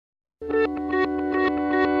Hey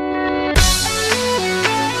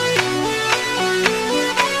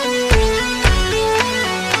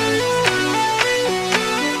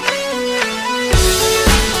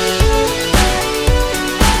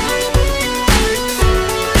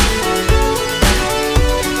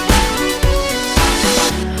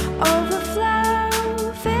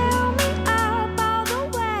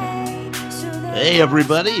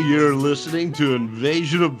everybody, you're listening to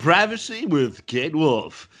Invasion of Privacy with Kate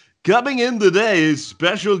Wolf. Coming in today is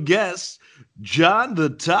special guest, John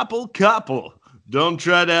the Topple Koppel. Don't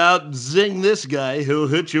try to out-zing this guy, he'll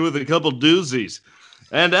hit you with a couple doozies.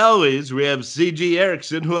 And always, we have CG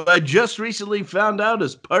Erickson, who I just recently found out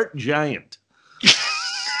is part giant.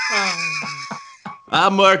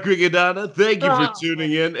 I'm Mark Rigodana, thank you for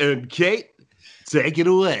tuning in, and Kate, take it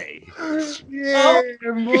away. Yeah,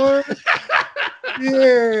 boy.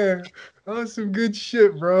 Yeah. That was some good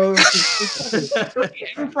shit, bro.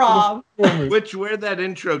 From where that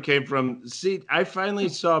intro came from. See, I finally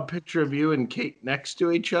saw a picture of you and Kate next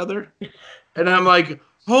to each other, and I'm like,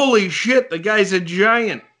 holy shit, the guy's a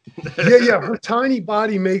giant. Yeah. Her tiny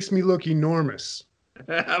body makes me look enormous.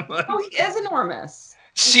 Like, he is enormous.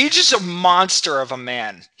 Siege is a monster of a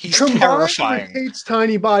man. He's terrifying. terrifying. Kate's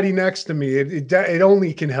tiny body next to me, it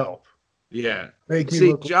only can help. Yeah. Make me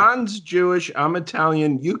See, look John's Jewish, I'm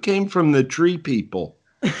Italian. You came from the tree people.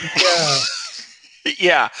 Yeah.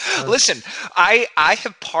 Yeah. Listen, I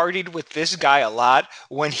have partied with this guy a lot.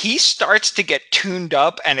 When he starts to get tuned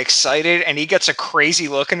up and excited and he gets a crazy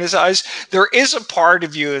look in his eyes, there is a part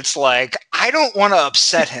of you that's like, I don't want to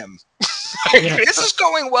upset him. This is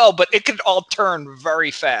going well, but it could all turn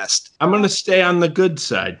very fast. I'm going to stay on the good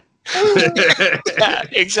side. Yeah,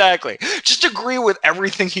 exactly. Just agree with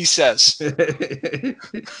everything he says.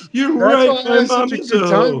 You're That's right. why I have such a good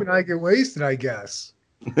time when I get wasted, I guess.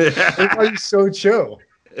 Everybody's so chill.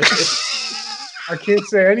 I can't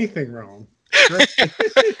say anything wrong.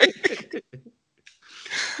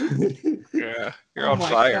 Yeah, you're on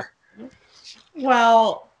fire. God.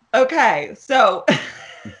 Well, okay, so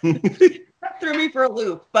that threw me for a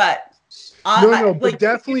loop, but but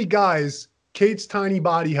definitely, guys. Kate's tiny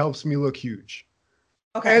body helps me look huge.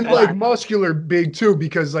 Okay, and like muscular big too,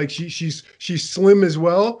 because like she's slim as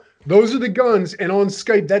well. Those are the guns, and on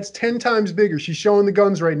Skype, that's 10 times bigger. She's showing the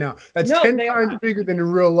guns right now. That's 10 times bigger than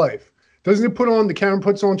in real life. Doesn't it put on, the camera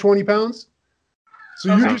puts on 20 pounds?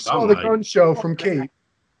 So you just saw the gun show from Kate.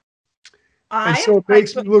 And so it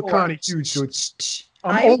makes me look kind of huge. So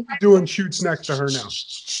I'm only doing shoots next to her now.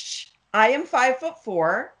 I am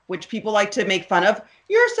 5'4", which people like to make fun of.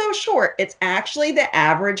 You're so short. It's actually the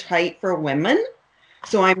average height for women.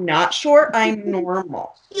 So I'm not short. I'm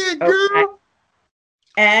normal. Yeah, girl. Okay.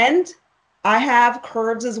 And I have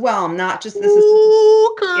curves as well. I'm not just this.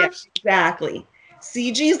 Curves. Yeah, exactly.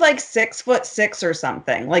 CG's like 6'6" or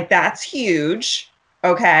something. Like, that's huge.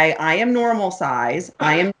 Okay. I am normal size.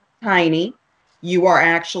 I am tiny. You are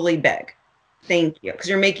actually big. Thank you. Because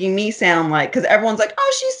you're making me sound like, because everyone's like,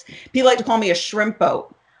 oh, people like to call me a shrimp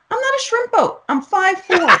boat. I'm not a shrimp boat. I'm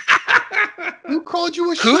 5'4". Who called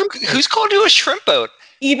you a shrimp boat? Who's called you a shrimp boat?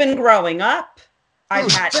 Even growing up,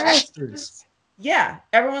 I've had bastards. Yeah,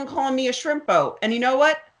 everyone calling me a shrimp boat. And you know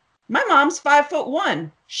what? My mom's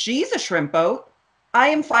 5'1". She's a shrimp boat. I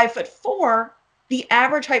am 5'4". The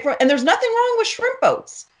average height and there's nothing wrong with shrimp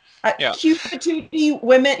boats. Cute patootie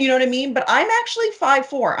women, you know what I mean? But I'm actually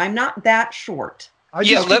 5'4". I'm not that short.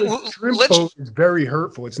 Shrimp boat is very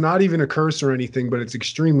hurtful. It's not even a curse or anything, but it's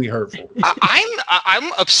extremely hurtful.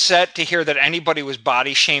 I'm upset to hear that anybody was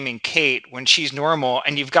body shaming Kate when she's normal,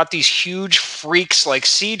 and you've got these huge freaks like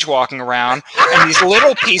Siege walking around, and these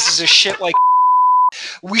little pieces of shit like.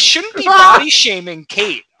 We shouldn't be body shaming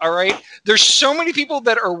Kate. All right, there's so many people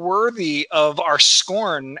that are worthy of our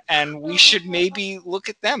scorn, and we should maybe look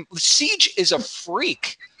at them. Siege is a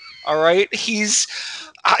freak. All right, he's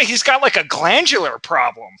got like a glandular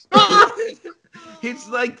problem. He's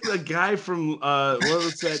like the guy from what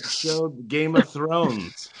was that show, Game of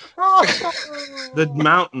Thrones? The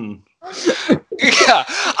Mountain. Yeah,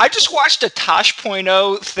 I just watched a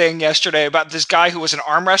Tosh.0 thing yesterday about this guy who was an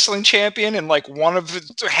arm wrestling champion, and like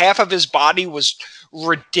half of his body was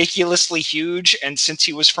ridiculously huge, and since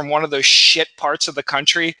he was from one of those shit parts of the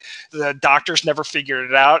country, the doctors never figured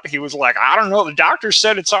it out. He was like, I don't know, the doctor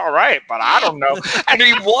said it's all right, but I don't know. And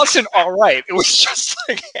he wasn't all right. It was just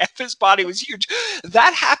like half his body was huge.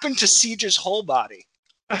 That happened to Siege's whole body.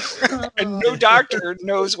 And no doctor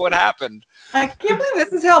knows what happened. I can't believe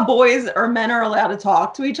this is how boys or men are allowed to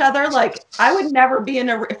talk to each other. Like, I would never be in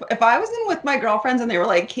if I was in with my girlfriends and they were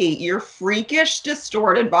like, Kate, your freakish,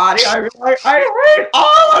 distorted body, I'd be like, I hate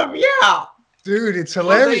all of you. Dude, it's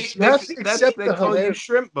hilarious. Well, they call you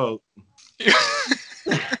Shrimp Boat.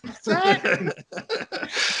 Exactly.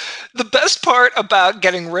 The best part about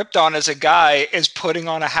getting ripped on as a guy is putting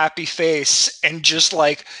on a happy face and just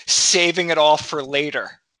like saving it all for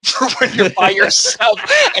later. For when you're by yourself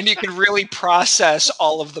and you can really process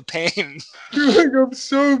all of the pain. You're like, I'm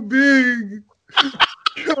so big.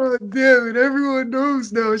 God damn it. Everyone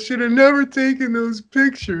knows now. I should have never taken those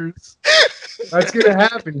pictures. That's going to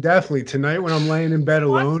happen, definitely, tonight when I'm laying in bed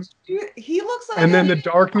alone. Dude, he looks like and then the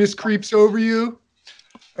darkness creeps over you.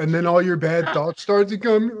 And then all your bad thoughts start to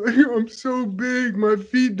come. I'm so big. My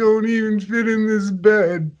feet don't even fit in this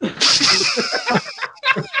bed.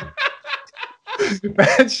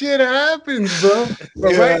 That shit happens, bro.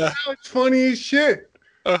 But right now it's funny as shit.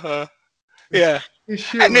 Yeah.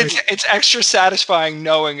 And it's extra satisfying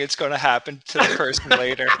knowing it's going to happen to the person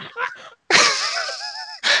later.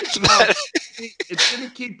 It's going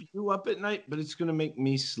to keep you up at night, but it's going to make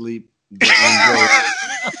me sleep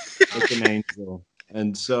like an angel.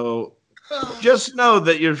 And so just know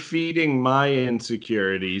that you're feeding my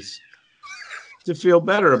insecurities to feel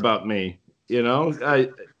better about me. You know,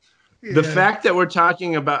 the fact that we're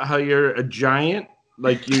talking about how you're a giant,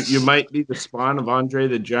 like you might be the spawn of Andre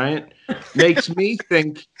the Giant, makes me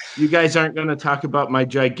think you guys aren't going to talk about my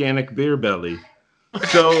gigantic beer belly.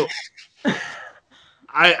 So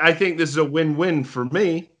I think this is a win-win for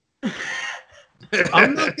me.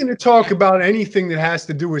 I'm not going to talk about anything that has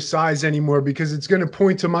to do with size anymore because it's going to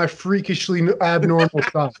point to my freakishly abnormal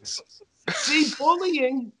size. See,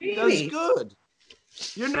 bullying does good.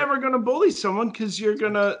 You're never going to bully someone because you're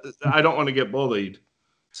going to... I don't want to get bullied.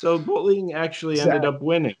 So bullying actually ended up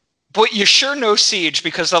winning. But you sure know Siege,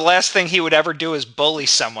 because the last thing he would ever do is bully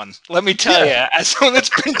someone. Let me tell you, as someone that's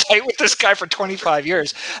been tight with this guy for 25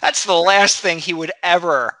 years, that's the last thing he would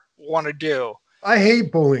ever want to do. I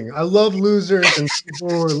hate bullying. I love losers and people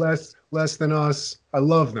who are less than us. I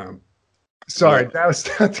love them. Sorry,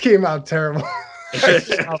 that came out terrible. That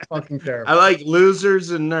came out fucking terrible. I like losers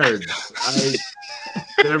and nerds.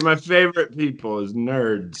 They're my favorite people, is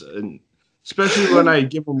nerds, and especially when I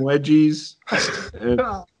give them wedgies. And,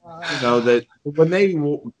 you know that when they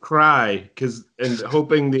cry and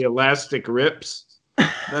hoping the elastic rips.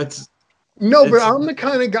 But I'm the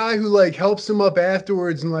kind of guy who like helps them up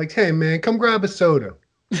afterwards and like, hey man, come grab a soda.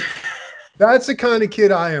 That's the kind of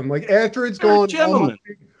kid I am. Like after it's gone,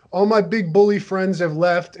 all my big bully friends have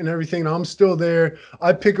left and everything, and I'm still there.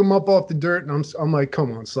 I pick them up off the dirt, and I'm like,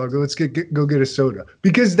 come on, Slugger, let's go get a soda,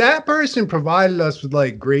 because that person provided us with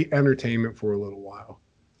like great entertainment for a little while.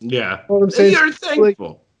 Yeah, you know what I'm saying? You're thankful.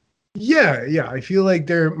 Like, yeah. I feel like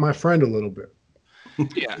they're my friend a little bit.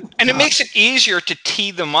 Yeah, and it makes it easier to tee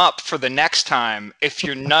them up for the next time if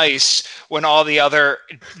you're nice when all the other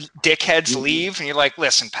dickheads leave and you're like,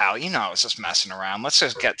 listen, pal, you know I was just messing around. Let's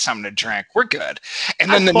just get something to drink. We're good. And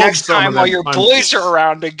then the next time while your boys are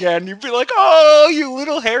around again, you'd be like, oh, you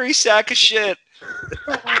little hairy sack of shit.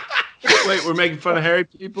 Wait, we're making fun of hairy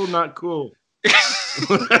people? Not cool.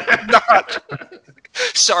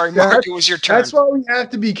 Sorry, Mark, it was your turn. That's why we have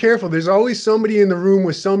to be careful. There's always somebody in the room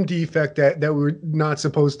with some defect that we're not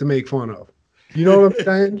supposed to make fun of. You know what I'm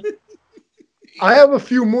saying? I have a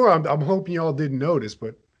few more. I'm hoping y'all didn't notice,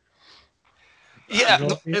 but yeah,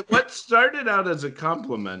 what started out as a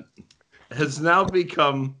compliment has now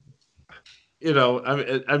become, you know,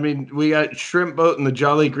 I mean, we got Shrimp Boat and the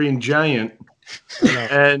Jolly Green Giant,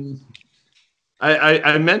 and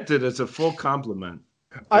I meant it as a full compliment.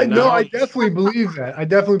 I definitely believe that.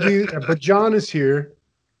 But John is here.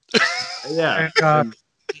 Yeah. And,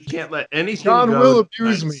 you can't let anything John go. will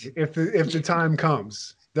abuse me if the time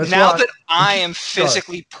comes. Now that I am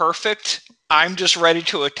physically perfect, I'm just ready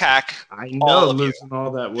to attack. I know, losing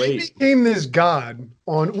all that weight. You became this god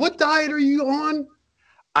on what diet are you on?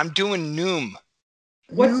 I'm doing Noom.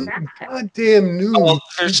 What's that? Goddamn Noom. Oh,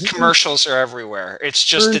 there's commercials are everywhere.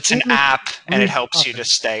 It's an app, and it helps you to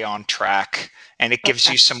stay on track. And it gives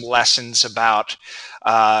you some lessons about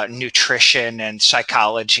nutrition and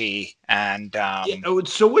psychology. And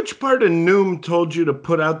so which part of Noom told you to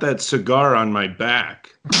put out that cigar on my back?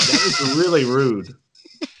 That was really rude.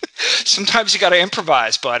 Sometimes you got to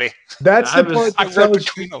improvise, buddy. That's the part I read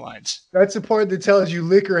between the lines. That's the part that tells you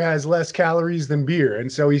liquor has less calories than beer.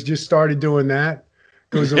 And so he's just started doing that.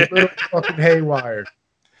 Goes a little fucking haywire.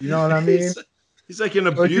 You know what I mean? He's like an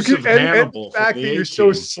abusive Hannibal. And the fact that you're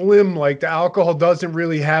so slim, like the alcohol doesn't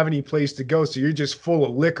really have any place to go. So you're just full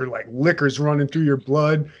of liquor, like liquor's running through your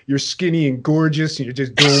blood. You're skinny and gorgeous, and you're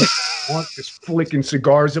just doing just flicking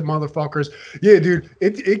cigars at motherfuckers. Yeah, dude,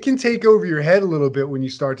 it can take over your head a little bit when you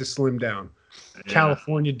start to slim down. Yeah.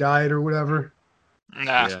 California diet or whatever.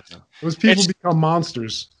 Nah. Yeah. Those people become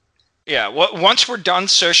monsters. Yeah, once we're done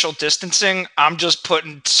social distancing, I'm just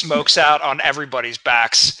putting smokes out on everybody's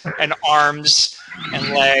backs and arms and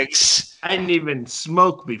legs. I didn't even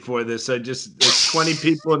smoke before this. There's 20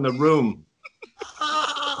 people in the room.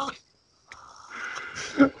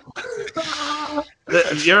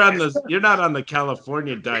 You're not on the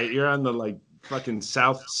California diet. You're on the like fucking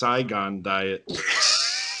South Saigon diet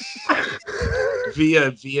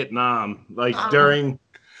via Vietnam, like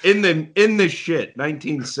in the shit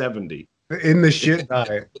 1970. In the shit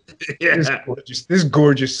diet. Yeah. This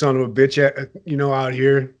gorgeous son of a bitch, out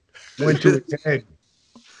here went to its head.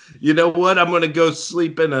 You know what? I'm gonna go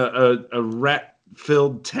sleep in a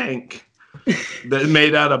rat-filled tank that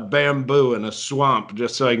made out of bamboo in a swamp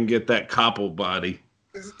just so I can get that copple body.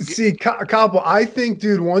 See, Copple, I think,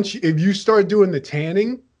 dude, if you start doing the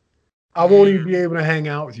tanning, I won't even be able to hang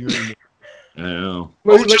out with you anymore. I know.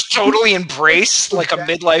 Just totally embrace like a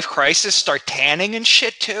midlife crisis, start tanning and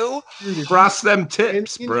shit too. Cross them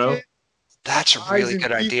tips, bro. That's a really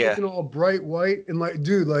good idea. Looking all bright white and like,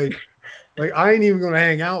 dude, like I ain't even gonna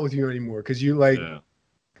hang out with you anymore because you I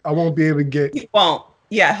won't be able to get. You won't.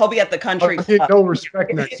 Yeah, he'll be at the country I'll club. get no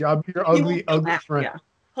respect next to you. I'll be your ugly friend.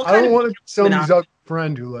 Yeah. I don't want to be somebody's ugly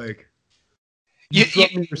friend who like you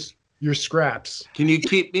your scraps. Can you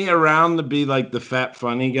keep me around to be like the fat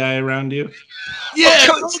funny guy around you? Yeah,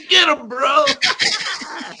 go get him, bro.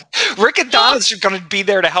 Rick and Donna's are going to be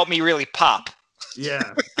there to help me really pop. Yeah,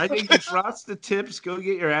 I think you frost the tips. Go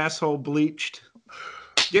get your asshole bleached.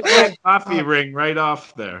 Get that coffee ring right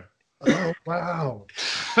off there. Oh wow,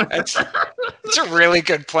 it's a really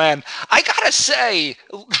good plan. I gotta say,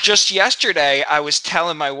 just yesterday I was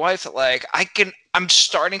telling my wife that like I'm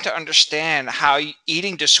starting to understand how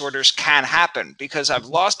eating disorders can happen because I've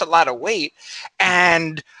lost a lot of weight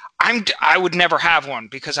and I would never have one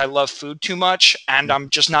because I love food too much and I'm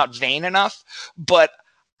just not vain enough. But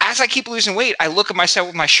as I keep losing weight, I look at myself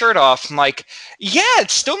with my shirt off. I'm like, yeah,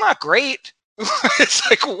 it's still not great. It's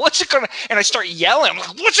like, what's it gonna? And I start yelling,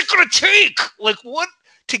 like, what's it gonna take? Like, what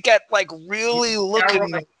to get like really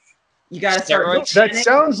looking? You gotta start. That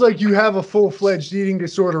sounds like you have a full-fledged eating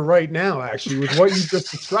disorder right now. Actually, with what you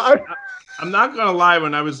just described. I'm not gonna lie.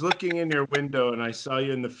 When I was looking in your window and I saw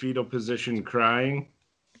you in the fetal position crying,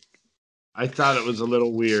 I thought it was a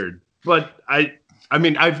little weird. But I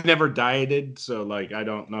mean, I've never dieted, so like, I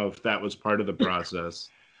don't know if that was part of the process.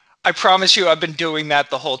 I promise you I've been doing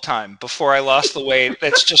that the whole time before I lost the weight.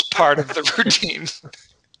 That's just part of the routine.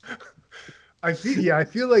 I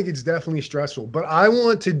feel like it's definitely stressful, but I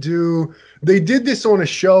want to do, they did this on a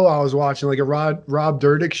show I was watching, like a Rob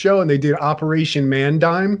Dyrdek show, and they did Operation Man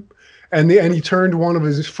Dime, and he turned one of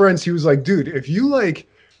his friends. He was like, dude, if you like,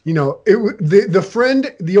 the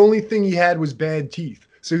friend, the only thing he had was bad teeth.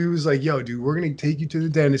 So he was like, yo, dude, we're going to take you to the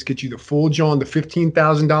dentist, get you the full John, the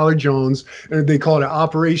 $15,000 Jones. And they called it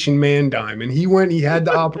Operation Man Dime. And he went, he had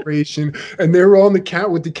the operation, and they were on the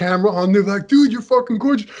count with the camera on. They're like, dude, you're fucking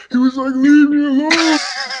gorgeous. He was like, leave me alone.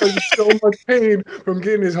 Like, so much pain from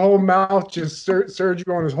getting his whole mouth, just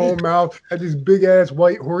surgery on his whole mouth. Had these big ass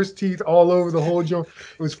white horse teeth all over the whole joint.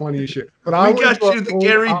 It was funny as shit. But I got you the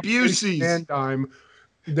Gary Busey's Man Dime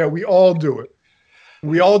that we all do it.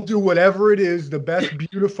 We all do whatever it is, the best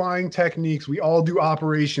beautifying techniques. We all do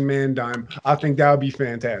Operation Man Dime. I think that would be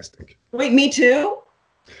fantastic. Wait, me too?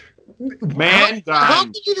 Man Dime. How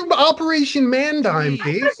did you do Operation Man Dime,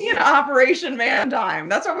 Pace? An Operation Man Dime.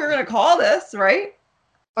 That's what we were going to call this, right?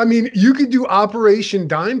 I mean, you could do Operation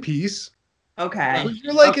Dime Piece. Okay. But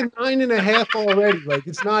you're like a 9.5 already. Like,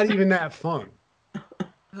 it's not even that fun.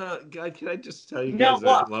 God, can I just tell you guys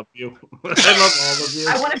I love you? I love all of you.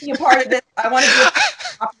 I want to be a part of this. I want to be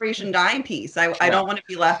a Operation Dime Piece. I don't want to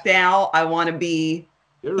be left out. I want to be,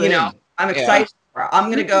 I'm excited. I'm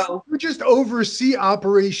going to go. You just oversee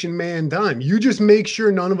Operation Man Dime. You just make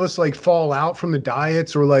sure none of us like fall out from the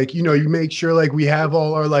diets, or like, you make sure like we have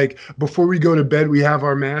all our, like, before we go to bed, we have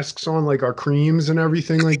our masks on, like our creams and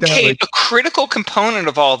everything like that. Kate, a critical component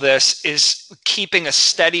of all this is keeping a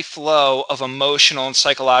steady flow of emotional and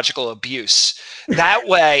psychological abuse. That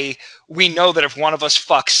way we know that if one of us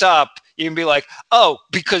fucks up, you can be like, oh,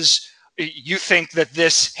 because you think that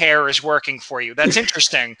this hair is working for you. That's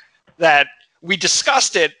interesting. That we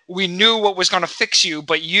discussed it. We knew what was going to fix you,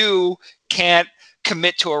 but you can't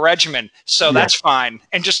commit to a regimen. So that's fine.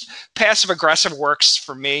 And just passive aggressive works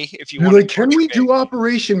for me. If you want like, can we do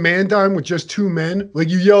Operation Man Dime with just two men? Like,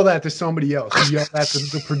 you yell that to somebody else. You yell that to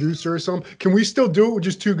the producer or something. Can we still do it with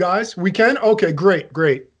just two guys? We can? Okay, great.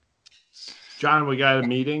 John, we got a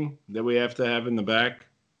meeting that we have to have in the back.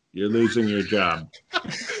 You're losing your job.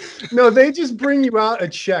 No, they just bring you out a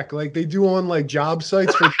check like they do on like job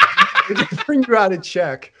sites. They just bring you out a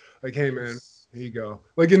check. Like, hey, man, here you go.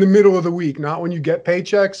 Like in the middle of the week, not when you get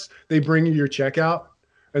paychecks. They bring you your check out.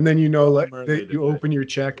 And then you open your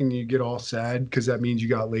check and you get all sad because that means you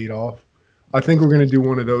got laid off. I think we're going to do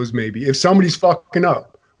one of those maybe. If somebody's fucking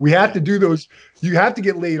up, we have to do those. You have to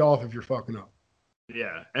get laid off if you're fucking up.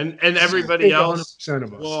 Yeah. And everybody else 100%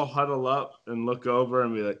 of us. will huddle up and look over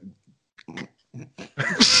and be like,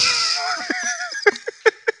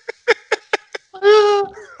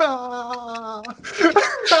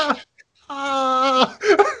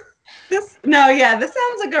 this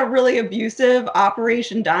sounds like a really abusive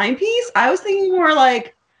Operation Dime piece. I was thinking more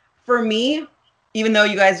like, for me, even though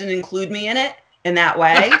you guys didn't include me in it in that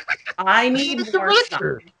way, I need more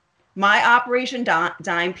sun. My Operation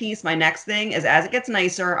Dime piece, my next thing is, as it gets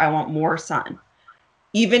nicer, I want more sun.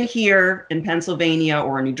 Even here in Pennsylvania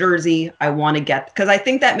or New Jersey, I want to get, because I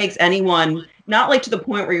think that makes anyone, not like to the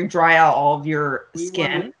point where you dry out all of your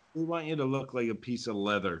skin. We want you to look like a piece of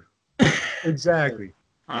leather. Exactly.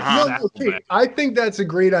 I think that's a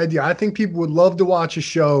great idea. I think people would love to watch a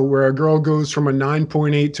show where a girl goes from a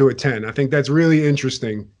 9.8 to a 10. I think that's really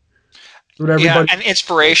interesting. Yeah, and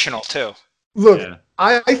inspirational too. Look,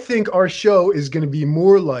 I think our show is going to be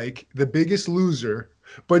more like The Biggest Loser,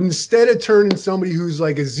 but instead of turning somebody who's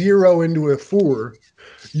like a 0 into a 4,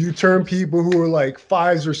 you turn people who are like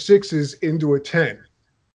 5s or 6s into a 10.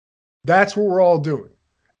 That's what we're all doing.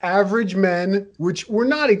 Average men, which we're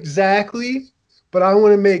not exactly, but I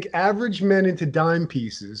want to make average men into dime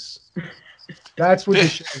pieces. That's what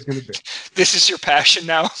this show is going to be. This is your passion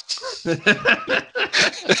now.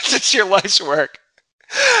 This is your life's work.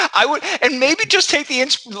 I would, and maybe just take the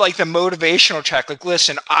motivational check. Like,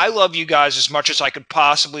 listen, I love you guys as much as I could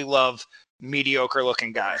possibly love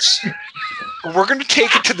mediocre-looking guys. We're going to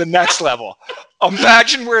take it to the next level.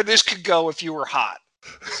 Imagine where this could go if you were hot.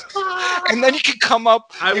 And then you can come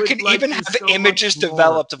up, you can even have images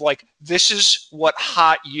developed of like, this is what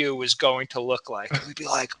hot you is going to look like. And we'd be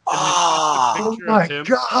like, oh my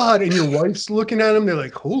God. And your wife's looking at him. They're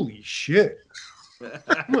like, holy shit.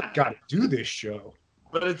 I got to do this show.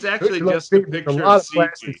 But it's actually just a picture a lot of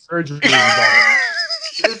plastic surgery involved.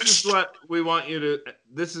 This is what we want you to,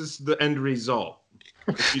 this is the end result.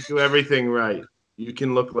 If you do everything right, you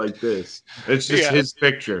can look like this. It's just his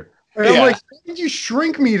picture. And I'm like, why did you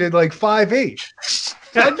shrink me to like 5'8"?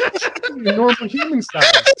 Why did you shrink me to normal human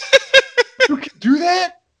size? You can do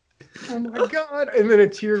that? Oh my God. And then a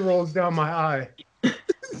tear rolls down my eye.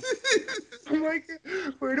 I'm like,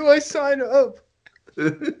 where do I sign up? Yeah,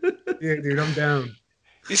 dude, I'm down.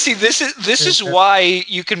 You see, this is why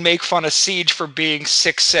you can make fun of Siege for being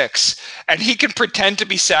 6'6", and he can pretend to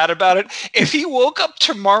be sad about it. If he woke up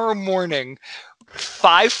tomorrow morning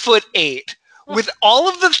 5'8", with all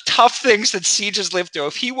of the tough things that Siege has lived through,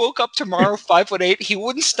 if he woke up tomorrow 5'8", he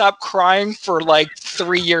wouldn't stop crying for like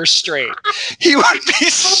 3 years straight. He would be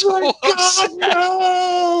so upset.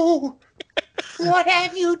 No! What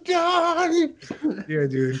have you done? Yeah,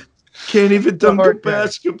 dude. Can't even dunk a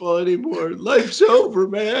basketball anymore. Life's over,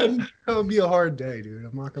 man. It'll be a hard day, dude.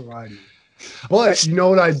 I'm not gonna lie to you. But you know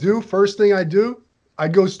what I do? First thing I do, I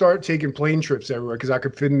go start taking plane trips everywhere because I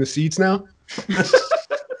could fit in the seats now.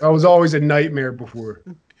 That was always a nightmare before.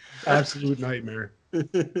 Absolute nightmare.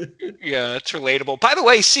 Yeah, it's relatable. By the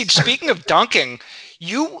way, Siege, speaking of dunking,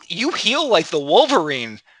 you heal like the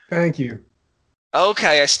Wolverine. Thank you.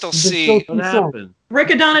 Okay, I still see. What happened?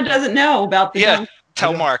 Riccadonna doesn't know about the dunk.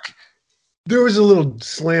 Tell Mark. There was a little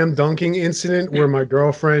slam dunking incident where my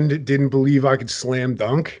girlfriend didn't believe I could slam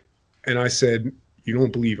dunk. And I said, you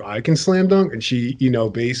don't believe I can slam dunk? And she,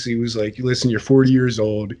 basically was like, listen, you're 40 years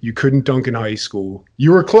old. You couldn't dunk in high school.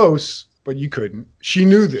 You were close, but you couldn't. She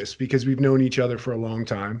knew this because we've known each other for a long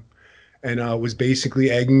time and was basically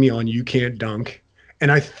egging me on, you can't dunk.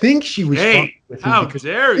 And I think she was with how me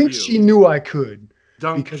dare I think you? she knew I could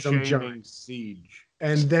Dunk because I'm giant. Siege.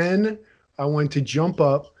 And then I went to jump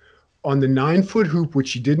up on the 9-foot hoop, which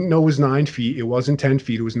she didn't know was 9 feet. It wasn't 10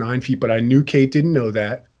 feet. It was 9 feet, but I knew Kate didn't know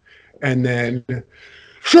that. And then,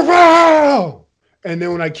 Shabal! And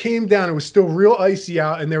then when I came down, it was still real icy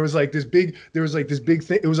out. And there was like this big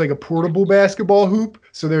thing. It was like a portable basketball hoop.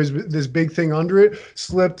 So there's this big thing under it,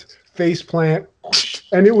 slipped, face plant.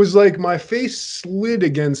 And it was like my face slid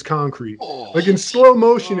against concrete. Like in slow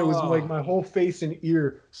motion, it was like my whole face and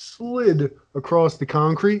ear slid across the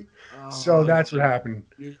concrete. So that's what happened.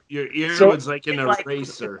 Your ear was like an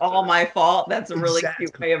eraser. It's all my fault. That's a really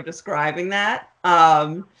cute way of describing that.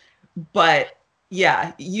 But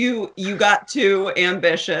yeah, you got too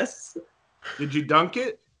ambitious. Did you dunk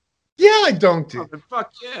it? Yeah, I dunked it. Oh,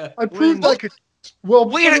 fuck yeah. I proved I could. Well,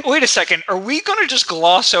 wait a second. Are we going to just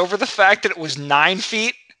gloss over the fact that it was 9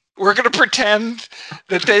 feet? We're going to pretend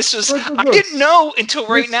that this was... I didn't know until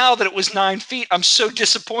right now that it was 9 feet. I'm so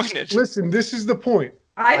disappointed. Listen, this is the point.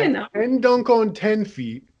 I didn't know. I can dunk on 10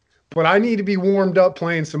 feet, but I need to be warmed up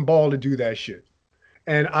playing some ball to do that shit.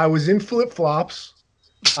 And I was in flip-flops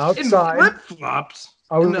outside. In flip-flops?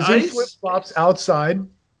 I was in flip-flops outside.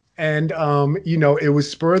 And, it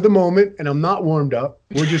was spur of the moment, and I'm not warmed up.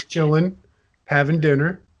 We're just chilling, having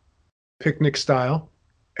dinner, picnic style.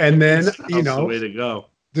 And then, That's the way to go.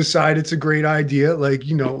 Decide it's a great idea. Like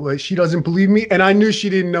she doesn't believe me. And I knew she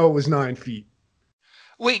didn't know it was 9 feet.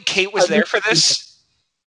 Wait, Kate was there for this?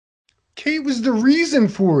 Kate was the reason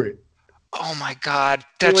for it. Oh my God,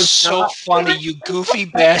 that's so funny, you goofy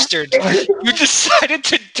bastard. You decided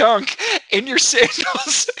to dunk in your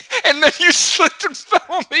sandals, and then you slipped and fell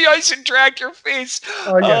on the ice and dragged your face.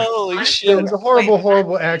 Oh, yeah. Holy shit. It was a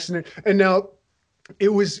horrible accident. And now it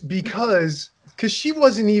was because she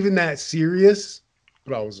wasn't even that serious,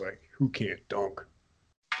 but I was like, who can't dunk?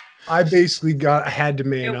 I basically had to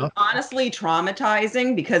man up. Honestly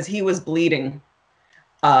traumatizing because he was bleeding.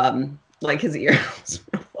 Like his ear was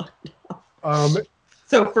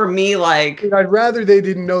so for me, like, I'd rather they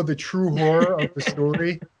didn't know the true horror of the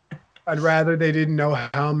story. I'd rather they didn't know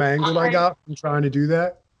how mangled I got from trying to do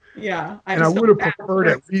that. Yeah, and I would have preferred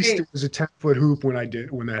at least it was a 10-foot hoop when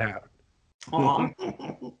that happened.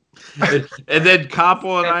 And then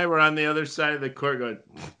Koppel and I were on the other side of the court going,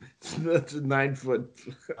 that's a 9 foot.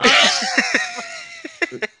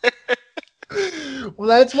 Well,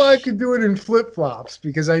 that's why I could do it in flip-flops,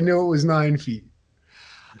 because I knew it was 9 feet.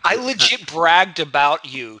 I legit bragged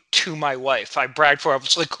about you to my wife. I bragged for her. I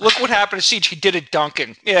was like, look what happened to Siege. He did it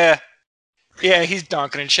dunking. Yeah, he's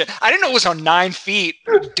dunking and shit. I didn't know it was on 9 feet,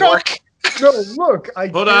 dork. No, look.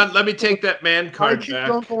 Hold on. Let me take that man card back. I back. can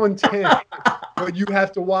dunk on 10, but you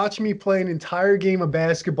have to watch me play an entire game of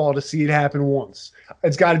basketball to see it happen once.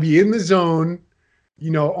 It's got to be in the zone,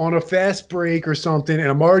 on a fast break or something, and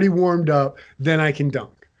I'm already warmed up, then I can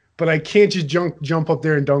dunk. But I can't just jump up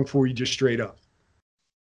there and dunk for you just straight up.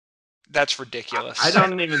 That's ridiculous. I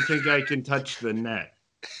don't even think I can touch the net.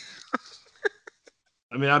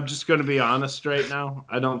 I mean, I'm just going to be honest right now.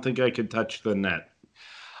 I don't think I can touch the net.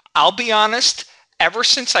 I'll be honest. Ever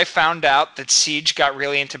since I found out that Siege got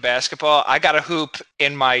really into basketball, I got a hoop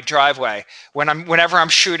in my driveway. Whenever I'm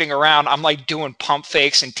shooting around, I'm like doing pump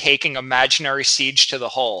fakes and taking imaginary Siege to the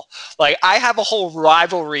hole. Like, I have a whole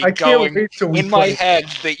rivalry going in my head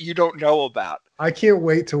that you don't know about. I can't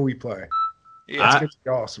wait till we play. Yeah, it's gonna be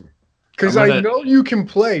awesome. Because I know you can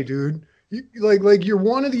play, dude. Like you're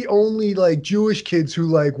one of the only like Jewish kids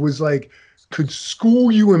who could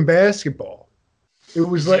school you in basketball. It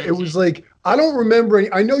was like I don't remember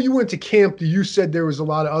any. I know you went to camp. You said there was a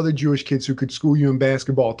lot of other Jewish kids who could school you in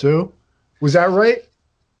basketball too. Was that right?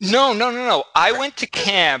 No. I went to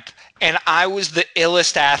camp and I was the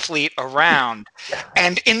illest athlete around.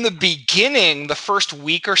 And in the beginning, the first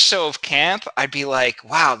week or so of camp, I'd be like,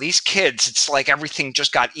 wow, these kids, it's like everything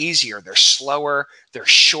just got easier. They're slower, they're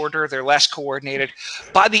shorter, they're less coordinated.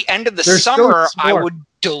 By the end of the summer, I would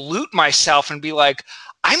dilute myself and be like,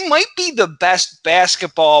 I might be the best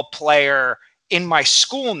basketball player in my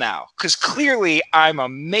school now, because clearly I'm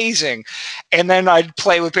amazing. And then I'd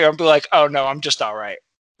play with people and be like, oh no, I'm just all right.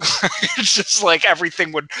 It's just like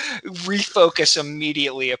everything would refocus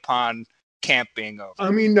immediately upon camp being over. I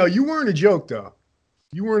mean, no, you weren't a joke though.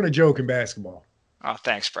 You weren't a joke in basketball. Oh,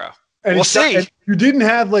 thanks, bro. And we'll see. And you didn't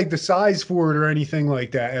have like the size for it or anything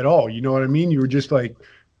like that at all. You know what I mean? You were just like,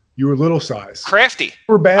 you were little size. Crafty.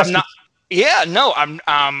 For basketball.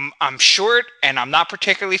 I'm short and I'm not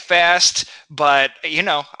particularly fast, but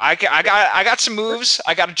I got some moves.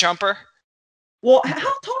 I got a jumper. Well,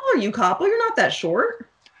 how tall are you, Koppel? You're not that short.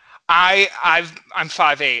 I'm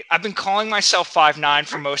 5'8". I've been calling myself 5'9"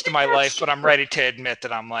 for most of my life, but I'm ready to admit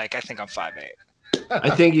that I think I'm 5'8". I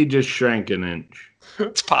think you just shrank an inch.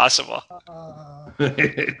 It's possible.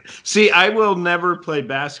 See, I will never play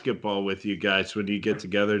basketball with you guys when you get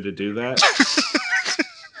together to do that.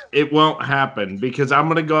 It won't happen because I'm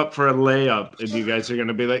going to go up for a layup and you guys are going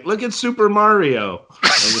to be like, look at Super Mario.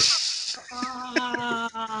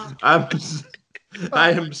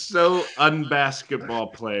 I am so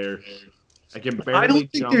unbasketball player. I can barely I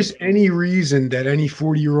don't think there's any reason that any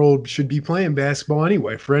 40-year-old should be playing basketball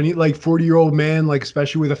anyway. For any 40-year-old man,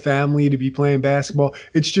 especially with a family, to be playing basketball,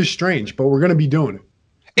 it's just strange. But we're going to be doing it.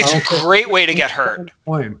 It's a great way to get hurt.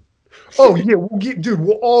 Playing. Oh yeah,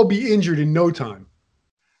 we'll all be injured in no time.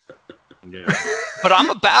 Yeah. But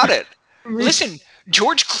I'm about it. Listen,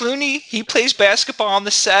 George Clooney, he plays basketball on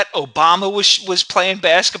the set. Obama was playing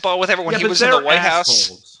basketball with everyone. He was in the White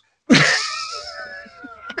House.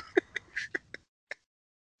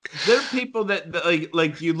 There are people that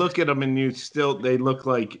like you look at them and they look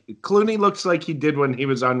like Clooney looks like he did when he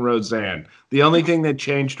was on Roseanne. The only thing that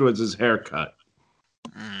changed was his haircut.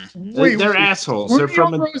 They're assholes. They're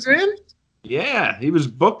from Roseanne? Yeah, he was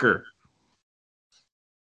Booker.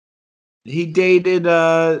 He dated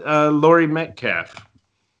Laurie Metcalf.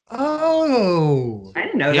 Oh. I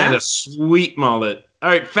didn't know that. He had a sweet mullet. All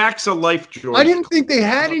right, facts of life, George. I didn't think they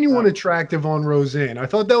had anyone attractive on Roseanne. I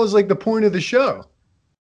thought that was like the point of the show.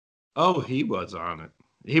 Oh, he was on it.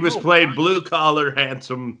 He was playing blue-collar,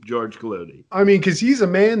 handsome George Clooney. I mean, because he's a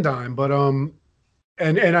man dime, but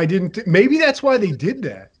and I didn't. Maybe that's why they did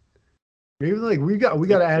that. Maybe like we got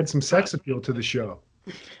to add some sex appeal to the show.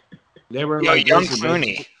 They were like young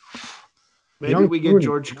Clooney. Maybe we get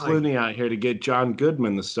George Clooney out here to get John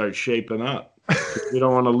Goodman to start shaping up. We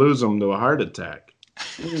don't want to lose him to a heart attack.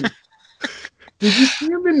 Did you see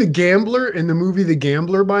him in the movie The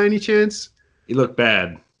Gambler by any chance? He looked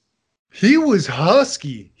bad. He was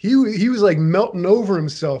husky. He was like melting over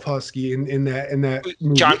himself husky in that movie.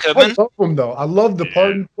 John Goodman? I love him though. I love the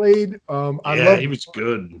part he played. He was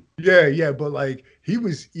good. Yeah, but like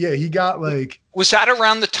he got like. Was that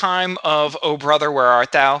around the time of Oh Brother, Where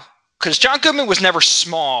Art Thou? Because John Goodman was never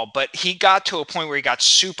small, but he got to a point where he got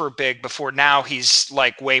super big before now he's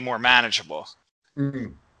like way more manageable.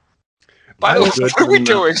 Mm. By the way, what are we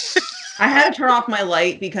doing? I had to turn off my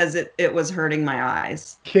light because it was hurting my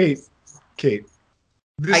eyes. Kate,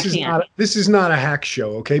 this is not a hack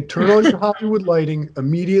show, okay? Turn on your Hollywood lighting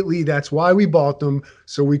immediately. That's why we bought them,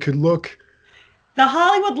 so we could look. The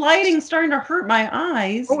Hollywood lighting's starting to hurt my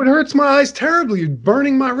eyes. Oh, it hurts my eyes terribly. You're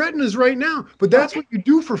burning my retinas right now. But that's what you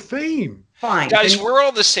do for fame. Fine. Guys, we're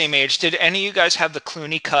all the same age. Did any of you guys have the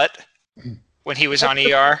Clooney cut when he was on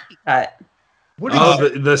ER? Cut.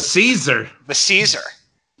 The Caesar. The Caesar.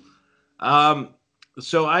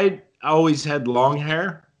 So I always had long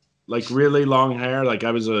hair, like really long hair. Like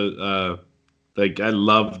I was I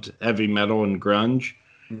loved heavy metal and grunge.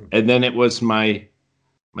 And then it was my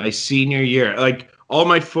senior year. Like all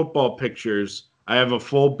my football pictures, I have a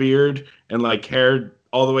full beard and like hair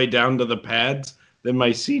all the way down to the pads. Then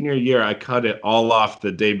my senior year, I cut it all off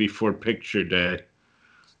the day before picture day.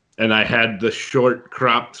 And I had the short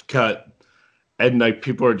cropped cut. And like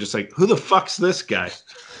people are just like, who the fuck's this guy?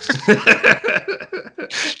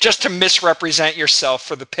 Just to misrepresent yourself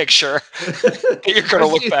for the picture that you're going to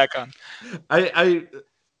look back on.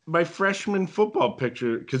 My freshman football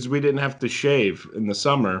picture, because we didn't have to shave in the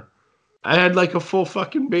summer, I had like a full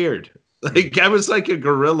fucking beard. Like I was like a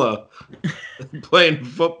gorilla playing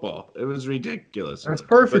football. It was ridiculous. That's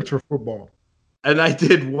perfect for football. And I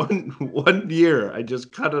did one year. I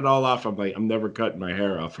just cut it all off. I'm like, I'm never cutting my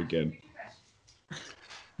hair off again.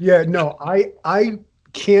 Yeah, no, I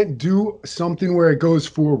can't do something where it goes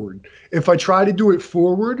forward. If I try to do it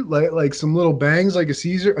forward, like some little bangs, like a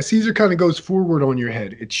Caesar kind of goes forward on your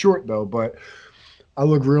head. It's short though, but I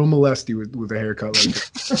look real molesty with a haircut like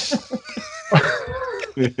that.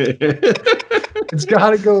 It's got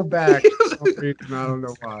to go back. I don't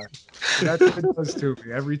know why. That's what it does to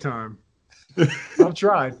me every time. I've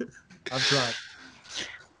tried.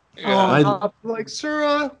 Yeah. I'm like,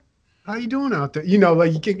 sir, how you doing out there? You know,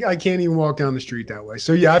 like I can't even walk down the street that way.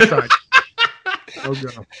 So yeah, I've tried. Oh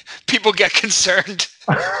god. People get concerned.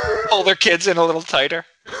 Pull their kids in a little tighter.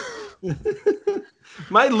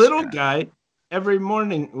 My little guy, every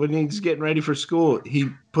morning when he's getting ready for school, he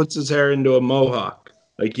puts his hair into a mohawk.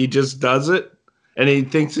 Like he just does it, and he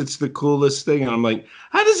thinks it's the coolest thing. And I'm like,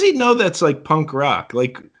 how does he know that's like punk rock?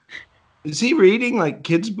 Like, is he reading like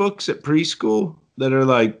kids' books at preschool that are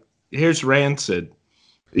like, here's Rancid?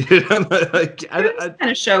 You know, like I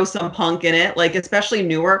kind of show some punk in it, like especially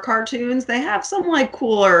newer cartoons. They have some like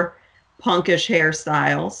cooler punkish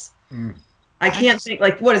hairstyles. I can't think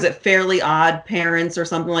like what is it, Fairly Odd Parents or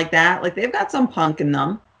something like that. Like they've got some punk in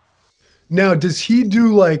them. Now, does he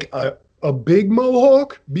do like a big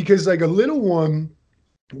mohawk? Because like a little one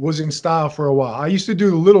was in style for a while. I used to do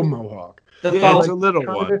the little mohawk. It's a little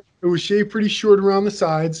one. It was shaved pretty short around the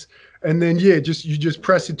sides. And then, you just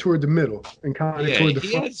press it toward the middle and kind of toward the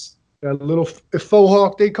front. That little faux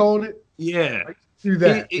hawk, they calling it? Yeah. Do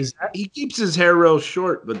that. He keeps his hair real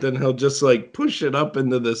short, but then he'll just like push it up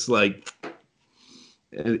into this like.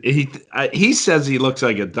 He says he looks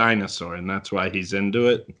like a dinosaur, and that's why he's into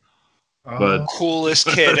it. But coolest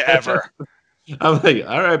kid ever. I'm like,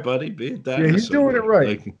 all right, buddy, be a dinosaur. Yeah, he's doing it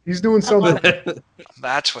right. He's doing something.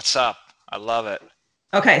 That's what's up. I love it.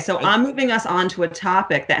 Okay, so I'm moving us on to a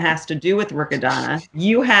topic that has to do with Riccadonna.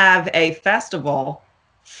 You have a festival,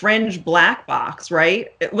 Fringe Black Box, right?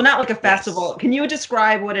 Well, not like a festival. Yes. Can you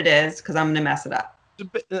describe what it is? Because I'm going to mess it up.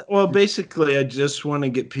 Well, basically, I just want to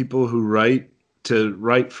get people who write to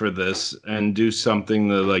write for this and do something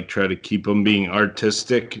to like try to keep them being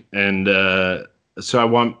artistic. And so I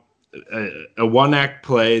want a one-act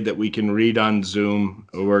play that we can read on Zoom.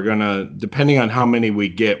 We're gonna, depending on how many we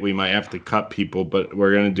get, we might have to cut people, but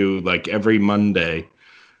we're gonna do like every Monday,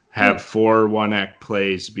 have 4 one-act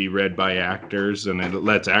plays be read by actors, and it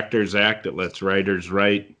lets actors act, it lets writers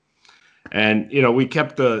write. And you know, we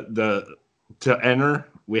kept the to enter,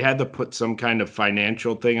 we had to put some kind of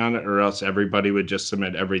financial thing on it, or else everybody would just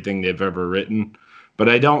submit everything they've ever written. But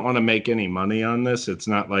I don't want to make any money on this. It's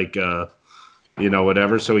not like you know,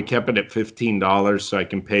 whatever. So we kept it at $15 so I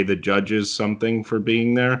can pay the judges something for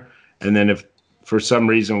being there. And then if for some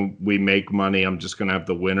reason we make money, I'm just going to have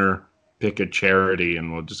the winner pick a charity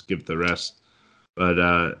and we'll just give the rest.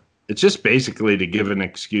 But it's just basically to give an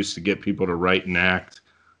excuse to get people to write and act,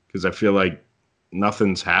 because I feel like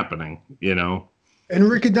nothing's happening, you know? And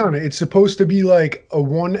Riccadonna, it's supposed to be like a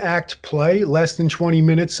one-act play, less than 20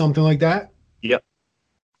 minutes, something like that? Yep.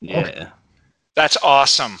 Yeah. Okay. That's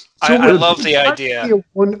awesome. So I love the idea. A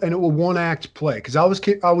one-act play, because I was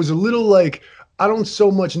a little like, I don't so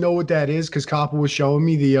much know what that is, because Copper was showing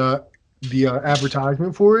me the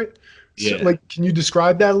advertisement for it. So, yeah. Like, can you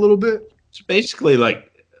describe that a little bit? It's basically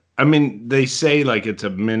like, I mean, they say like it's a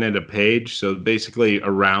minute a page, so basically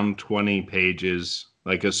around 20 pages,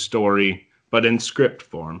 like a story, but in script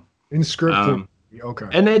form. In script form. Okay.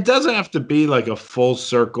 And it doesn't have to be like a full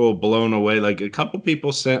circle blown away. Like a couple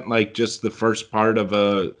people sent like just the first part of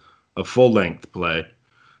a full length play.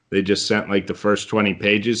 They just sent like the first 20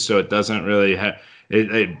 pages. So it doesn't really have,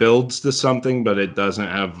 it builds to something, but it doesn't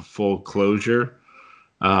have full closure.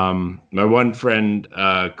 My one friend,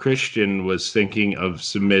 Christian, was thinking of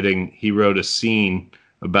submitting, he wrote a scene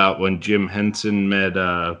about when Jim Henson met,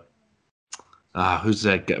 who's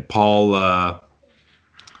that guy? Paul,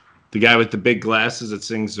 the guy with the big glasses that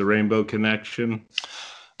sings The Rainbow Connection.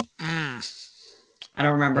 I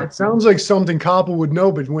don't remember. It sounds like something Copper would know,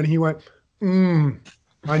 but when he went, I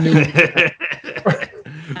knew.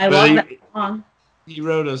 I love that song. He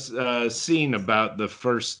wrote a scene about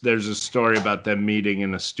there's a story about them meeting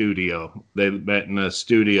in a studio. They met in a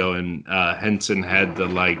studio, and Henson had to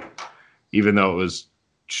like, even though it was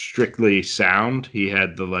strictly sound, he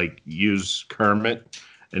had to like use Kermit.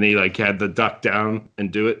 And he like had to duck down and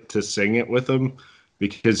do it to sing it with him,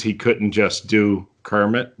 because he couldn't just do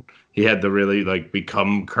Kermit. He had to really like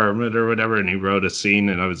become Kermit or whatever. And he wrote a scene,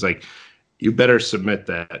 and I was like, you better submit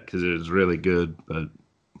that, because it was really good. But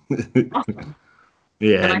awesome.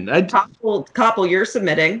 Yeah. And Koppel, you're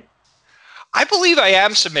submitting. I believe I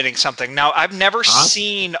am submitting something. Now, I've never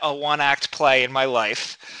seen a one-act play in my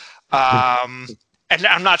life. And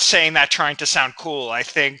I'm not saying that trying to sound cool. I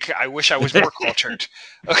wish I was more cultured.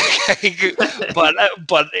 Okay,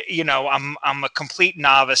 but you know, I'm a complete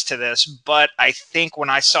novice to this. But I think when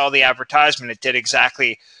I saw the advertisement, it did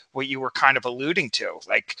exactly what you were kind of alluding to.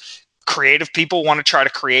 Like, creative people want to try to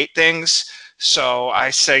create things. So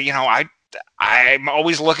I say, you know, I'm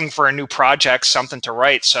always looking for a new project, something to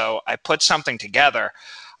write. So I put something together.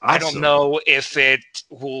 Awesome. I don't know if it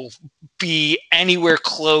will be anywhere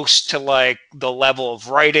close to like the level of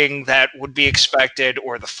writing that would be expected,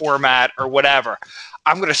 or the format, or whatever.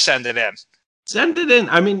 I'm going to send it in. Send it in.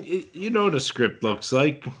 I mean, you know what a script looks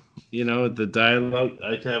like. You know, the dialogue.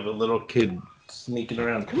 I'd have a little kid sneaking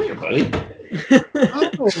around. Come here, buddy. Oh,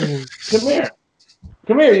 come here.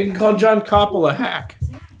 Come here. You can call John Koppel a hack.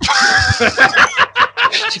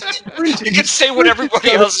 You can say what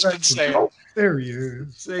everybody else has been saying. Oh, there he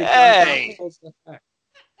is. Hey.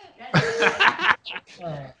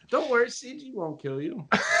 Don't worry, CG won't kill you.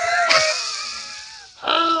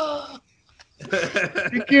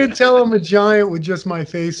 You can't tell I'm a giant with just my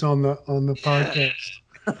face on the podcast.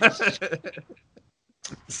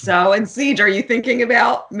 So, and Siege, are you thinking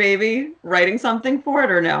about maybe writing something for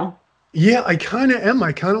it or no? Yeah, I kind of am.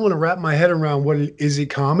 I kind of want to wrap my head around is it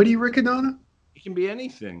comedy, Riccadonna? It can be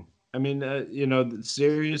anything. I mean, you know, it's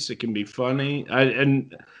serious. It can be funny. I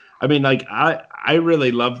mean, like, I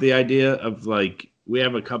really love the idea of like, we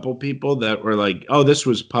have a couple people that were like, oh, this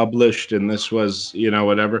was published and this was, you know,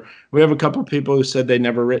 whatever. We have a couple people who said they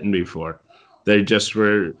never written before. They just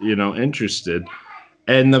were, you know, interested.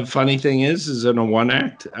 And the funny thing is in a one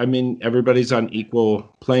act, I mean, everybody's on equal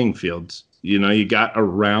playing fields. You know, you got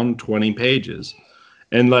around 20 pages.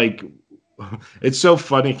 And like, it's so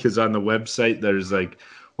funny because on the website, there's like,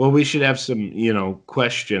 well, we should have some, you know,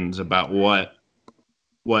 questions about what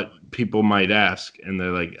what people might ask, and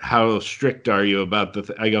they're like, "How strict are you about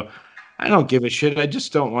the?" I go, "I don't give a shit. I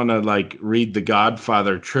just don't want to like read the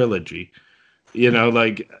Godfather trilogy,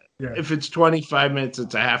 like." Yeah. If it's 25 minutes,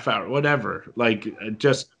 it's a half hour, whatever. Like,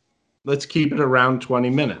 just let's keep it around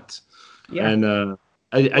 20 minutes. Yeah. And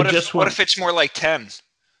what if it's more like 10?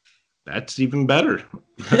 That's even better.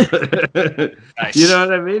 Nice. You know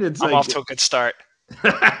what I mean? I'm off to a good start.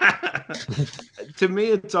 To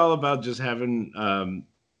me, it's all about just having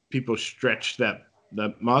people stretch that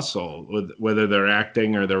muscle, whether they're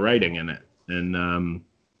acting or they're writing in it. And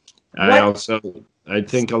I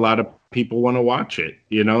think a lot of people want to watch it.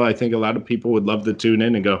 I think a lot of people would love to tune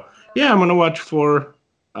in and go, yeah, I'm going to watch 4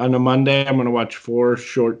 on a Monday. I'm going to watch 4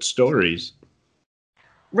 short stories.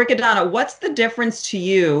 Riccadonna, what's the difference to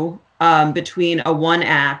you between a one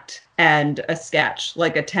act and a sketch,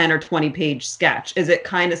 like a 10 or 20 page sketch? Is it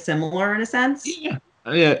kind of similar in a sense? Yeah.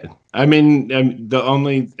 I mean,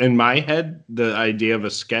 in my head, the idea of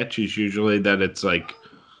a sketch is usually that it's like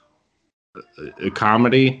a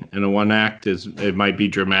comedy, and a one act it might be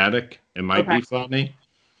dramatic, it might be funny.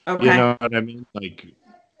 Okay. You know what I mean? Like,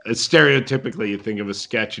 stereotypically, you think of a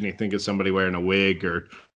sketch and you think of somebody wearing a wig or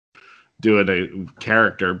doing a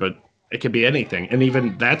character, but it could be anything, and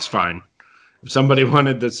even that's fine. If somebody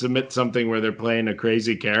wanted to submit something where they're playing a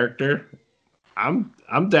crazy character, I'm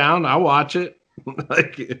down. I'll watch it.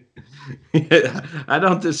 Like, I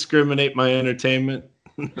don't discriminate my entertainment.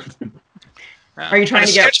 Are you trying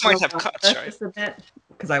to get sketch might have cuts, right?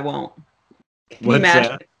 Because I won't. Can What's you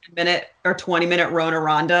imagine that? a minute or 20-minute Rona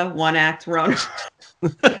Ronda, one act Rona?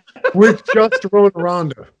 With just Rona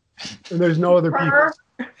Ronda, and there's no other people.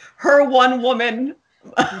 Her one woman,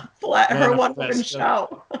 her one woman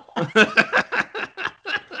show.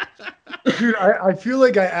 Dude, I feel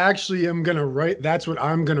like I actually am gonna write. That's what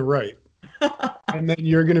I'm gonna write, and then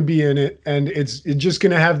you're gonna be in it, and it's just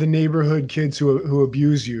gonna have the neighborhood kids who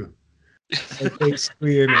abuse you. Like,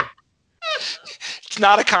 basically in it. It's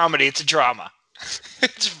not a comedy; it's a drama.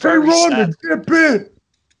 It's Hey, very sad. Ronda, dip in.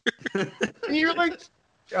 And you're like,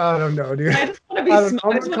 I don't know, dude. I just want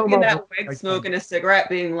to be in that wig, smoking a cigarette,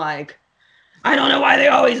 being like, I don't know why they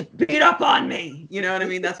always beat up on me. You know what I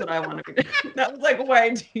mean? That's what I want to be. That was like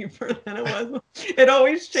way deeper than it was. It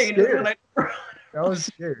always changes when I. That was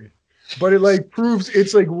scary. But it like proves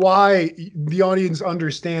it's like why the audience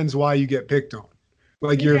understands why you get picked on.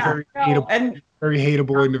 Like, you're very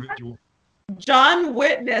hateable individual. John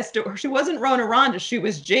witnessed, she wasn't Rona Ronda, she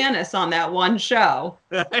was Janice on that one show.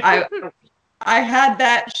 I had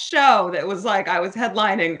that show that was like, I was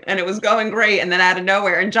headlining and it was going great, and then out of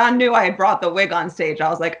nowhere, and John knew I had brought the wig on stage. I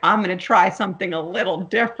was like, I'm going to try something a little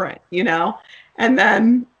different, and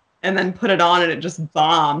then put it on and it just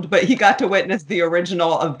bombed. But he got to witness the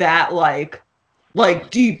original of that, like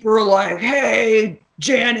deeper, like, hey,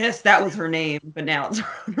 Janice, that was her name, but now it's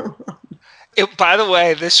Rona Ronda. By the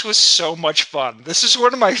way, this was so much fun. This is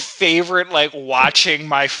one of my favorite, like, watching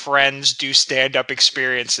my friends do stand-up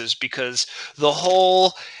experiences, because the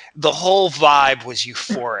whole vibe was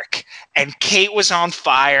euphoric, and Kate was on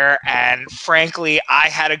fire, and frankly, I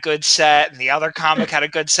had a good set, and the other comic had a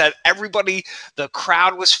good set. Everybody, the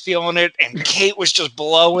crowd was feeling it, and Kate was just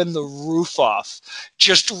blowing the roof off,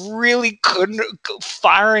 just really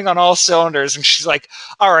firing on all cylinders. And she's like,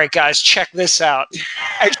 all right, guys, check this out.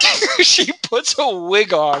 And she puts a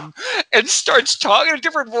wig on and starts talking in a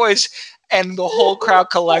different voice, and the whole crowd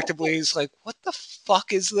collectively is like, what the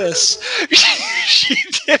fuck is this? She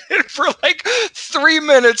did it for like 3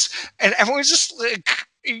 minutes, and everyone's just like,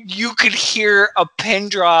 you could hear a pin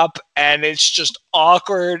drop, and it's just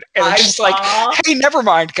awkward. And it's just like, hey, never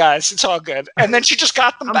mind, guys, it's all good. And then she just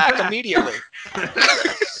got them back immediately.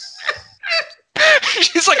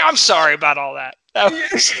 She's like, I'm sorry about all that.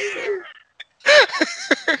 It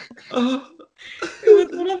was one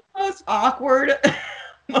of the most awkward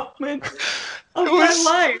moments of my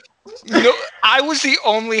life. I was the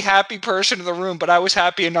only happy person in the room, but I was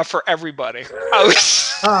happy enough for everybody. I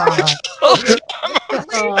was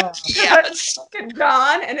yes.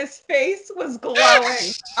 John, and his face was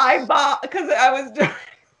glowing. Because I was doing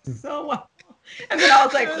so well. And then I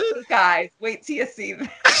was like, guys, wait till you see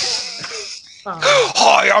this.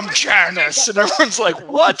 Hi, I'm Janice. And everyone's like,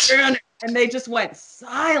 what? And they just went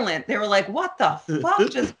silent. They were like, what the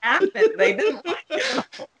fuck just happened? They didn't like it.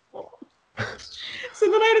 So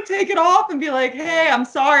then I had to take it off and be like, hey, I'm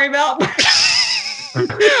sorry about that. And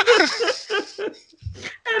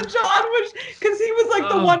John was, because he was like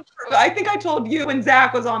the one, I think I told you when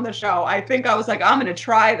Zach was on the show, I think I was like, I'm going to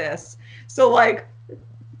try this. So like,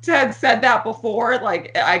 Ted said that before,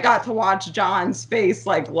 like I got to watch John's face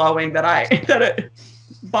like glowing that it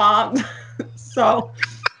bombed. So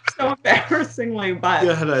so embarrassingly, but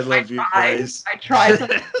God, I love you guys. I tried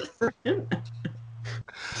to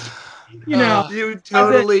you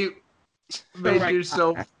totally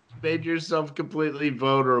made yourself completely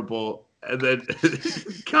vulnerable, and then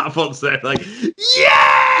Koppel said like,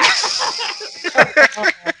 yeah.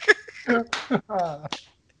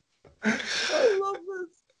 I love this.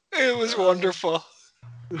 It was wonderful.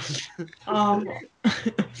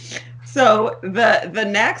 So the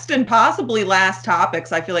next and possibly last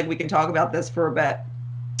topics, I feel like we can talk about this for a bit,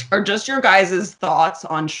 are just your guys' thoughts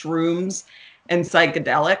on shrooms and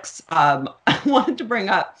psychedelics. I wanted to bring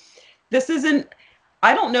up,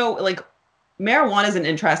 I don't know, like marijuana is an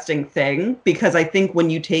interesting thing because I think when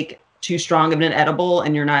you take too strong of an edible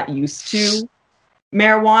and you're not used to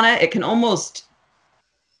marijuana, it can almost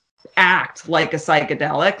act like a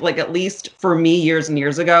psychedelic. Like at least for me years and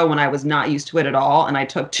years ago when I was not used to it at all and I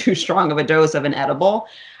took too strong of a dose of an edible,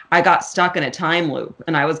 I got stuck in a time loop.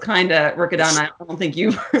 And I was kind of, Rickadown, I don't think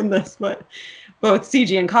you've heard this, but both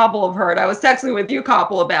CG and Koppel have heard. I was texting with you,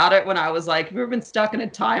 Koppel, about it when I was like, have you ever been stuck in a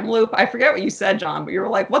time loop? I forget what you said, John, but you were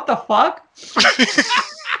like, what the fuck?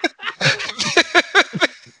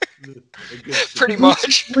 Pretty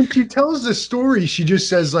much. When she tells the story, she just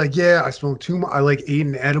says like, yeah, I smoked too much. I like ate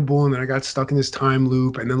an edible and then I got stuck in this time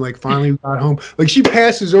loop. And then like finally got home. Like she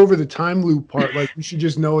passes over the time loop part. Like you should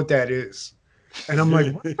just know what that is. And I'm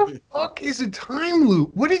like, what the fuck is a time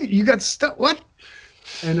loop? What did you got stuck? What?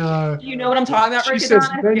 And you know what I'm talking about, she Rick? says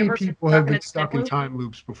many people have been stuck in time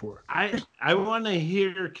loops before. I want to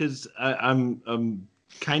hear because I'm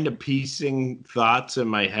kind of piecing thoughts in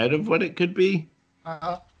my head of what it could be.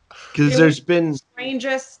 Because there's been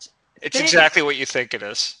strangest. It's exactly what you think it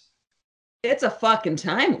is. It's a fucking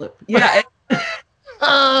time loop. Yeah.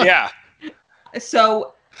 Yeah.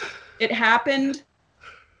 So it happened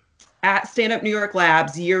at Stand Up New York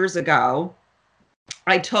Labs years ago.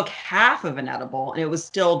 I took half of an edible and it was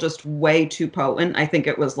still just way too potent. I think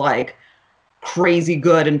it was like crazy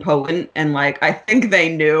good and potent. And like, I think they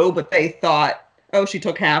knew, but they thought, oh, she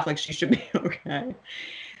took half, like she should be okay.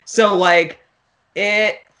 So like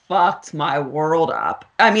it fucked my world up.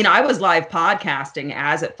 I mean, I was live podcasting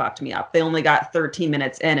as it fucked me up. They only got 13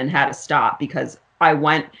 minutes in and had to stop because I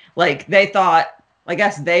went like, they thought, I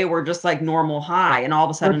guess they were just like normal high, and all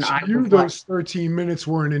of a sudden I knew those 13 minutes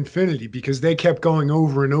were an infinity because they kept going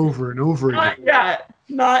over and over and over again.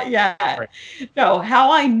 Not yet. Right. No,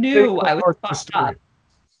 how I knew I was fucked up.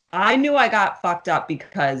 I knew I got fucked up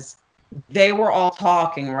because they were all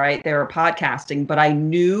talking, right? They were podcasting, but I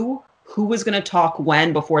knew who was going to talk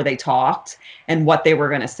when before they talked and what they were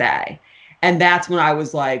going to say. And that's when I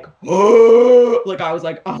was like, oh, like I was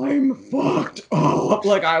like, I'm fucked up.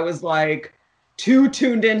 Like I was like too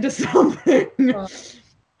tuned into something.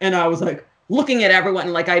 And I was like looking at everyone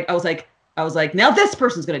and like I was like, now this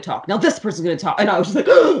person's gonna talk. Now this person's gonna talk. And I was just like,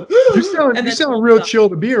 you sound real chill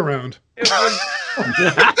to be around.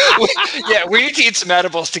 Yeah, we need to eat some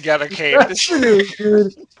edibles together, Kate.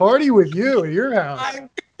 Dude, party with you at your house.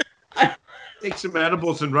 Take some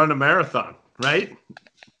edibles and run a marathon, right?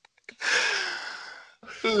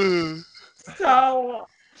 So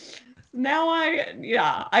now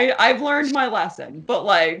I've learned my lesson, but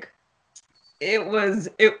like it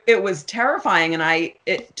was terrifying, and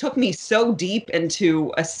it took me so deep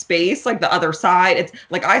into a space like the other side. It's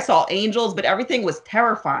like I saw angels, but everything was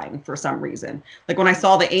terrifying for some reason. Like when I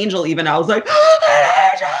saw the angel, even I was like,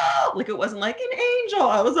 an angel! Like it wasn't like an angel.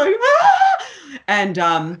 I was like, ah! And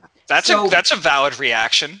that's a valid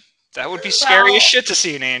reaction. That would be scary as shit to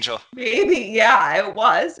see an angel. Maybe, yeah, it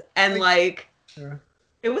was. And like,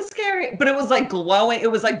 it was scary, but it was like glowing. It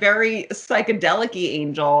was like very psychedelic-y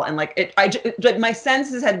angel. And like, my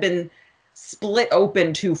senses had been split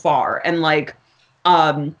open too far. And like,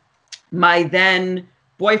 my then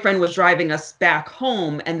boyfriend was driving us back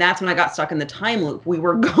home. And that's when I got stuck in the time loop. We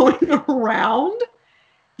were going around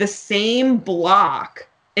the same block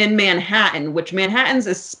in Manhattan, which Manhattan's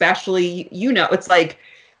especially, it's like,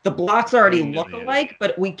 the blocks already look alike,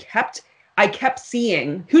 but I kept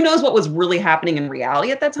seeing, who knows what was really happening in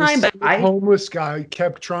reality at that time, but homeless guy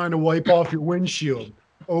kept trying to wipe off your windshield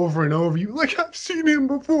over and over. You like, I've seen him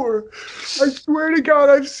before. I swear to God,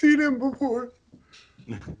 I've seen him before.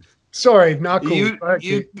 Sorry, not cool.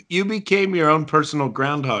 You became your own personal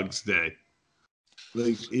Groundhog's Day.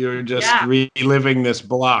 Like you're just reliving this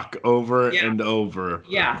block over and over.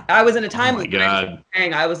 Yeah, I was in a time loop.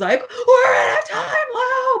 I was like, we're in a time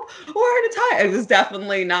loop. We're in a time. It was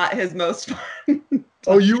definitely not his most fun.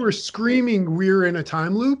 Oh, you were screaming we're in a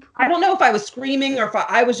time loop? I don't know if I was screaming or if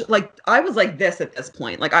I was like this at this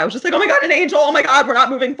point. Like I was just like, oh my God, an angel. Oh my God, we're not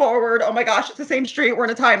moving forward. Oh my gosh, it's the same street. We're in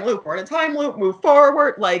a time loop. We're in a time loop. Move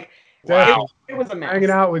forward. Like, wow. It was a mess. Hanging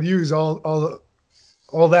out with you is all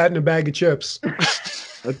that in a bag of chips.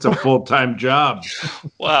 That's a full-time job.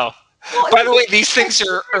 Wow. Well, by the way, these things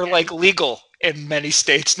are like legal in many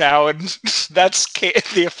states now, and that's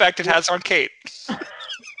the effect it has on Kate.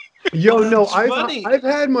 Yo, no, I've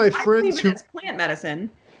had my friends who plant medicine.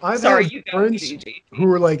 Had friends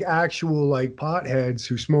who are like actual like potheads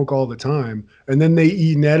who smoke all the time, and then they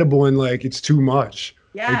eat an edible and like it's too much.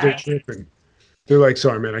 Yeah, like, they're tripping. They're like,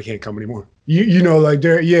 sorry, man, I can't come anymore. You know, like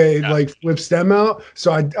it like flips them out.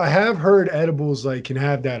 So I have heard edibles like can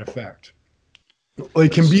have that effect.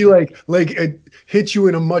 Like can be like it hits you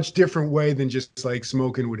in a much different way than just like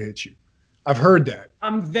smoking would hit you. I've heard that.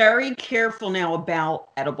 I'm very careful now about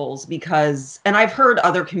edibles because, and I've heard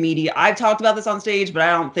other comedians, I've talked about this on stage, but I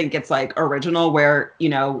don't think it's like original where, you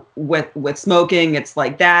know, with smoking, it's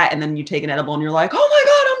like that. And then you take an edible and you're like, oh my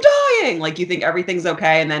God, I'm dying. Like you think everything's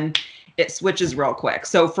okay. And then it switches real quick.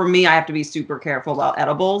 So for me, I have to be super careful about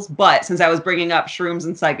edibles. But since I was bringing up shrooms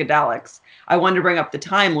and psychedelics, I wanted to bring up the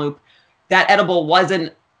time loop. That edible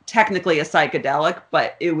wasn't technically a psychedelic,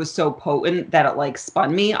 but it was so potent that it like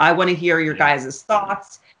spun me. I want to hear your guys'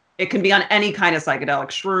 thoughts. It can be on any kind of psychedelic,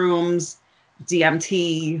 shrooms,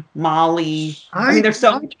 DMT, Molly. I mean, there's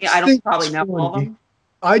so many. I don't probably know all of them.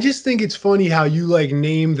 I just think it's funny how you like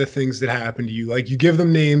name the things that happen to you. Like you give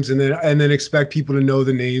them names and then expect people to know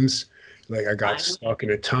the names. Like I got stuck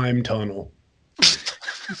in a time tunnel.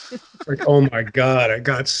 Like, oh my God, I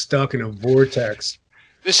got stuck in a vortex.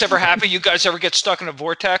 This ever happen? You guys ever get stuck in a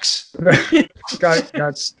vortex?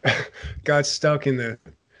 got stuck in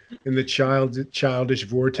the childish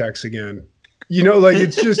vortex again. You know, like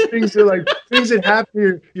it's just things that happen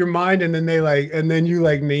to your mind, and then you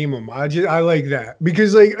like name them. I like that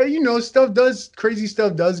because like you know crazy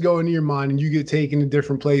stuff does go into your mind, and you get taken to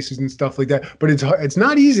different places and stuff like that. But it's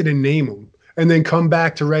not easy to name them and then come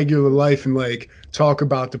back to regular life and like talk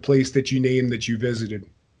about the place that you named that you visited.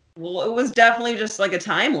 Well, it was definitely just like a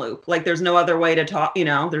time loop. Like there's no other way to talk, you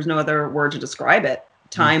know, there's no other word to describe it.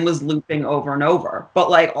 Time was looping over and over. But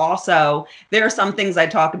like also there are some things I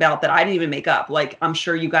talk about that I didn't even make up. Like I'm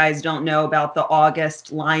sure you guys don't know about the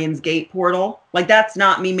August Lionsgate portal. Like that's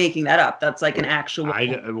not me making that up. That's like an actual.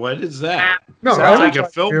 What is that? No, sounds like a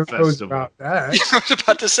film festival. About that. I was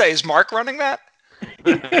about to say, is Mark running that?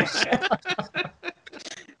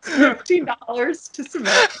 $15 to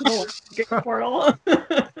submit the portal.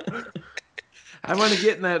 I want to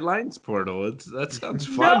get in that Lines portal. That sounds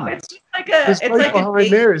fun. No, it's just like it's like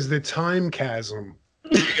behind there is the time chasm.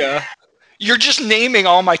 Yeah, you're just naming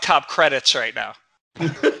all my top credits right now.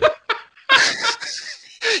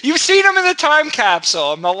 You've seen them in the time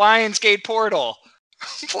capsule in the Lionsgate portal.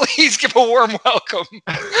 Please give a warm welcome.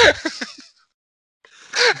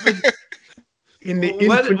 In the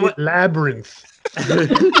infinite labyrinth.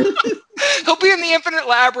 He'll be in the infinite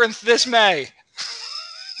labyrinth this May.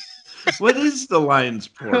 What is the Lions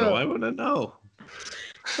portal? I want to know.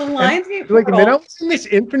 The Lionsgate portal. Like, and then I was in this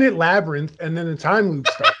infinite labyrinth, and then the time loop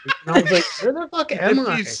started. And I was like, where the fuck am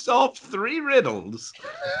I? You solved 3 riddles.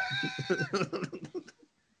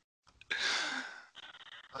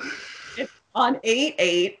 It's on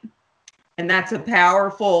 8/8, and that's a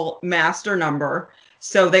powerful master number.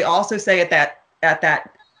 So they also say at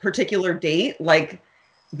that particular date, like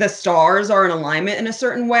the stars are in alignment in a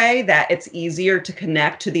certain way that it's easier to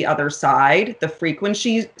connect to the other side. The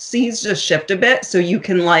frequencies just shift a bit. So you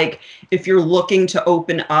can like, if you're looking to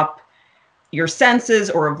open up your senses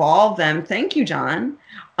or evolve them, thank you, John.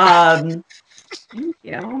 Thank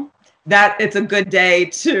you. That it's a good day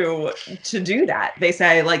to do that. They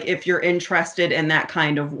say like, if you're interested in that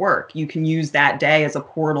kind of work, you can use that day as a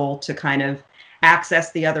portal to kind of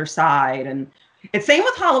access the other side. And it's same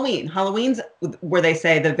with Halloween. Halloween's where they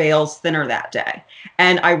say the veil's thinner that day.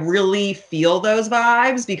 And I really feel those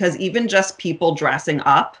vibes because even just people dressing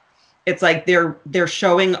up, it's like they're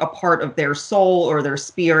showing a part of their soul or their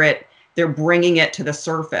spirit. They're bringing it to the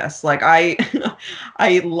surface. Like I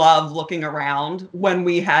love looking around when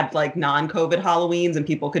we had like non-COVID Halloweens and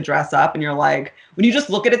people could dress up and you're like, when you just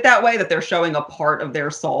look at it that way, that they're showing a part of their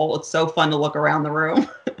soul, it's so fun to look around the room.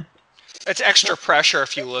 It's extra pressure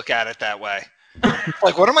if you look at it that way.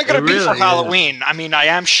 Like, what am I going to be for Halloween? Yeah. I mean, I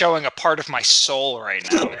am showing a part of my soul right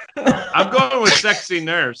now. I'm going with sexy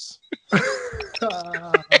nurse.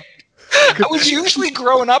 I was usually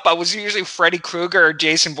growing up, I was usually Freddy Krueger or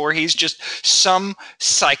Jason Voorhees, just some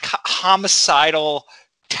homicidal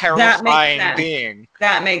terrifying being.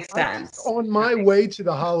 That makes sense. On my way to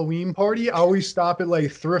the Halloween party, I always stop at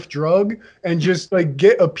like Thrift Drug and just like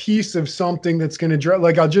get a piece of something that's gonna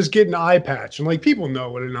like I'll just get an eye patch. And like people know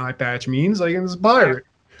what an eye patch means, like it's a pirate,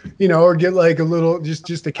 or get like a little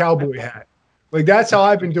just a cowboy hat. Like that's how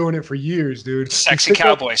I've been doing it for years, dude. Sexy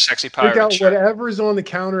cowboy, sexy pirate. Pick out whatever's on the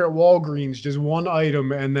counter at Walgreens, just one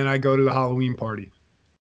item, and then I go to the Halloween party.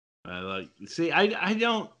 You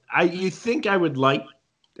think I would like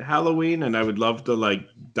Halloween and I would love to like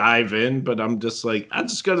dive in, but I'm just like, I'll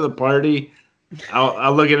just go to the party.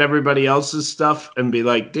 I'll look at everybody else's stuff and be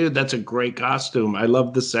like, dude, that's a great costume. I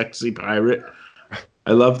love the sexy pirate.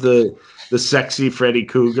 I love the sexy Freddy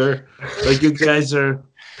Krueger. Like you guys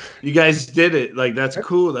did it. Like that's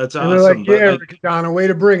cool. That's awesome. And they're like, yeah, Rick Donna, way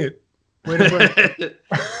to bring it.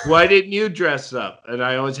 Why didn't you dress up? And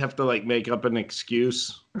I always have to like make up an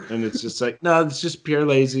excuse. And it's just like, no, it's just pure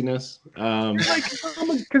laziness.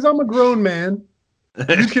 Because I'm a grown man.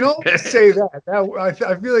 You can always say that.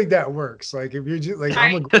 I feel like that works. Like if you're just like,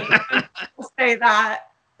 I'm a grown man. I'll say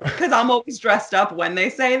that because I'm always dressed up when they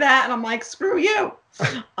say that, and I'm like, screw you.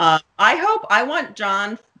 I want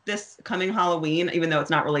John this coming Halloween, even though it's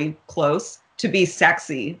not really close, to be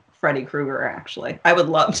sexy Freddy Krueger. Actually, I would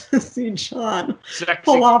love to see John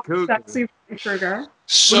pull off sexy Freddy Krueger.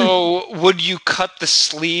 So, would you cut the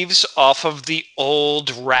sleeves off of the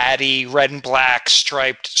old ratty red and black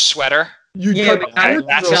striped sweater? You'd cut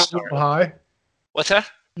the shorts real high. What's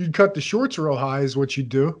that? You'd cut the shorts real high is what you'd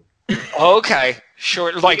do. Okay,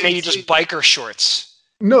 short, like maybe just biker shorts.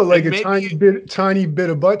 No, like a tiny bit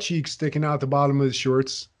of butt cheek sticking out the bottom of the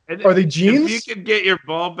shorts. Are they jeans? If you could get your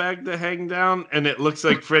ball bag to hang down and it looks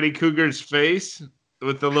like Freddy Krueger's face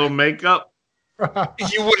with the little makeup,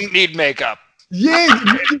 you wouldn't need makeup. Yeah,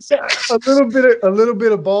 you just a little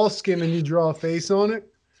bit of ball skin and you draw a face on it.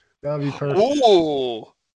 That'd be perfect. Ooh,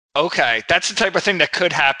 okay, that's the type of thing that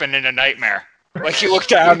could happen in a nightmare. Like you look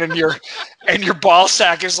down and your ball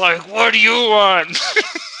sack is like, "What do you want?"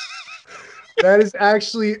 That is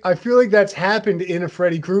actually, I feel like that's happened in a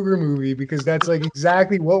Freddy Krueger movie because that's like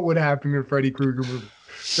exactly what would happen in a Freddy Krueger movie.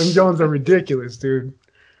 Them Jones are ridiculous, dude.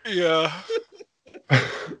 Yeah.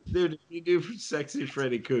 Dude, if you do sexy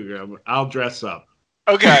Freddy Krueger, I'll dress up.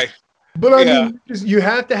 Okay. But I mean, you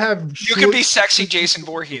have to have. You can be sexy Jason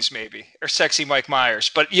Voorhees, maybe, or sexy Mike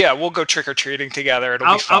Myers. But yeah, we'll go trick or treating together.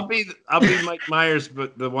 It'll be fun. I'll be Mike Myers,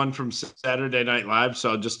 but the one from Saturday Night Live.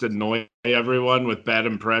 So I'll just annoy everyone with bad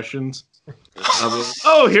impressions.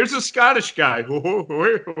 Oh, here's a Scottish guy.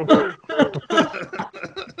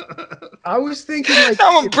 I was thinking like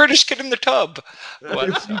I'm a British kid in the tub.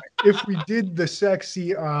 If we did the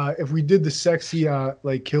sexy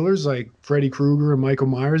like killers like Freddy Krueger and Michael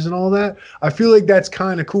Myers and all that, I feel like that's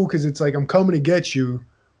kind of cool because it's like I'm coming to get you,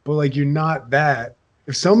 but like you're not that.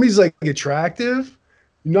 If somebody's like attractive,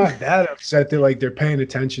 you're not that upset that like they're paying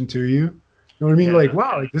attention to you. You know what I mean? Yeah. Like,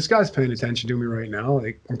 wow, like this guy's paying attention to me right now.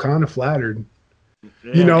 Like I'm kind of flattered.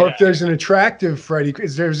 Yeah. If there's an attractive Freddy,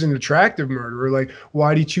 if there's an attractive murderer, like,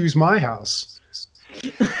 why'd he choose my house?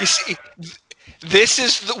 You see, this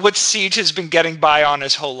is what Siege has been getting by on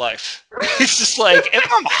his whole life. It's just like, if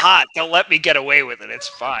I'm hot, they'll let me get away with it. It's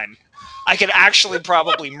fine. I could actually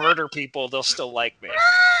probably murder people. They'll still like me.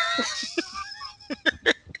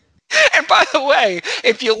 And by the way,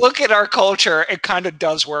 if you look at our culture, it kind of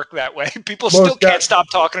does work that way. People still can't stop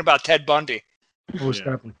talking about Ted Bundy. Most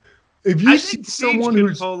definitely. If you see someone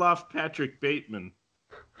who's pull off Patrick Bateman,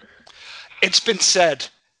 it's been said.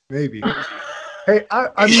 Maybe. Hey,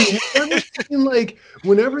 I mean, like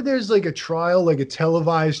whenever there's like a trial, like a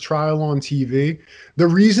televised trial on TV, the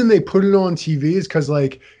reason they put it on TV is because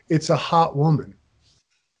like it's a hot woman.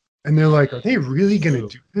 And they're like, are they really going to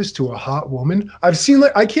do this to a hot woman? I've seen,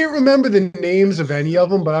 like, I can't remember the names of any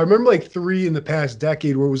of them, but I remember like 3 in the past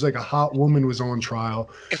decade where it was like a hot woman was on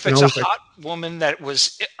trial. If it's a hot woman that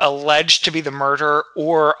was alleged to be the murderer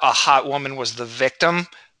or a hot woman was the victim,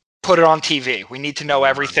 put it on TV. We need to know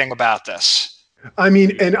everything about this. I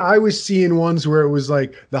mean, and I was seeing ones where it was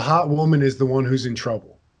like the hot woman is the one who's in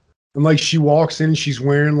trouble. And like she walks in, she's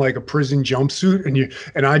wearing like a prison jumpsuit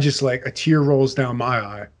and I just like a tear rolls down my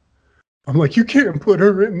eye. I'm like, you can't put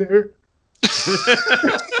her in there.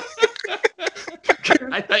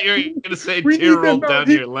 I thought you were going to say tear rolled down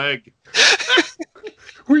your leg.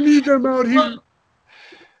 We need them out here.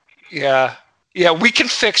 Yeah. Yeah, we can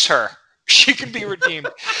fix her. She can be redeemed.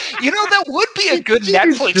 You know, that would be a good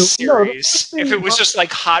Netflix series if it was just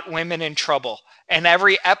like hot women in trouble. And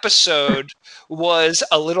every episode was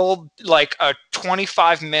a little, like a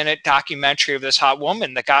 25-minute documentary of this hot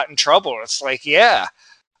woman that got in trouble. It's like, yeah.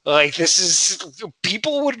 Like this is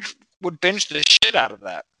people would would binge the shit out of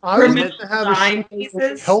that. I would love to have Dime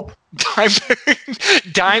pieces. help.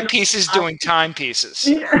 Dime pieces doing timepieces.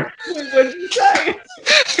 Yeah. What did you say?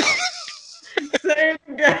 Say it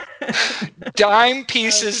again. Dime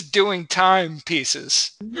pieces doing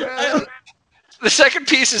timepieces. Yeah. The second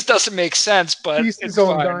pieces doesn't make sense, but Pieces it's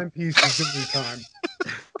on fine. dime pieces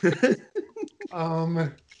every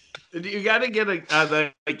time. You got to get like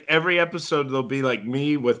every episode there'll be like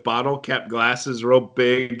me with bottle cap glasses real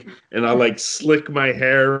big, and I'll like slick my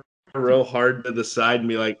hair real hard to the side and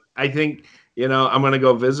be like, I think I'm gonna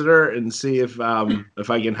go visit her and see if I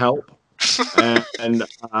can help, and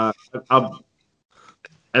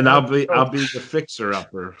I'll be the fixer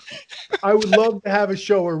upper. I would love to have a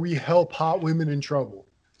show where we help hot women in trouble.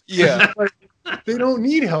 Yeah. Like, they don't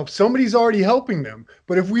need help. Somebody's already helping them.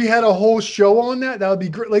 But if we had a whole show on that would be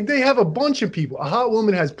great. Like, they have a bunch of people. A hot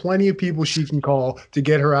woman has plenty of people she can call to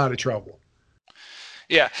get her out of trouble.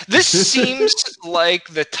 Yeah. This seems like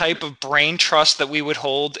the type of brain trust that we would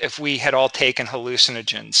hold if we had all taken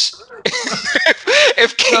hallucinogens.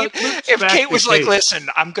 if Kate was like, listen,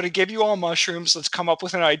 I'm going to give you all mushrooms. Let's come up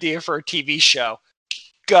with an idea for a TV show.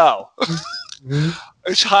 Go. Mm-hmm.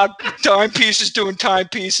 It's hot timepieces doing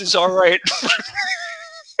timepieces. All right.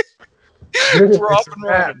 We're off and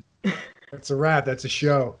running. That's a wrap. That's a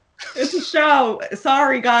show. It's a show.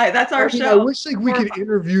 Sorry, guys. That's our show. I wish we could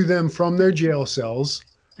interview them from their jail cells,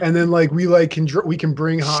 and then we can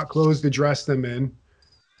bring hot clothes to dress them in,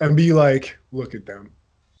 and be like, look at them,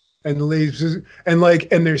 and the ladies and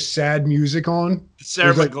there's sad music on.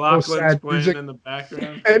 Sarah McLachlan's playing in the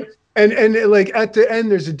background, and like at the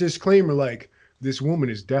end there's a disclaimer like, this woman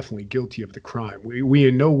is definitely guilty of the crime. We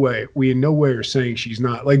in no way are saying she's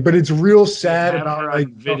not. Like, but it's real sad about her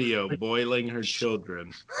on video boiling her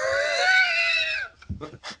children.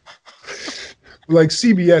 Like,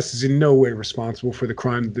 CBS is in no way responsible for the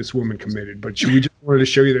crime that this woman committed, but we just wanted to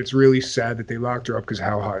show you that it's really sad that they locked her up because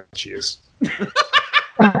how hot she is.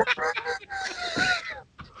 But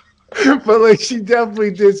like, she definitely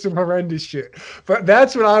did some horrendous shit. But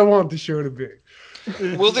that's what I want the show to be.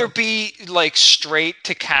 Will there be like straight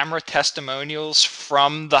to camera testimonials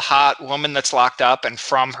from the hot woman that's locked up and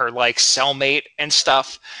from her like cellmate and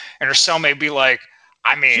stuff? And her cellmate be like,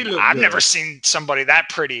 I mean, I've never seen somebody that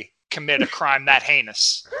pretty commit a crime that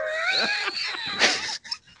heinous.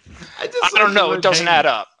 I don't know. It doesn't add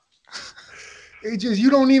up.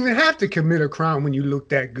 You don't even have to commit a crime when you look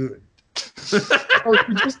that good. You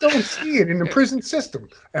just don't see it in the prison system.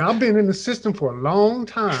 And I've been in the system for a long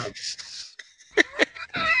time.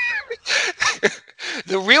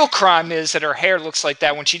 The real crime is that her hair looks like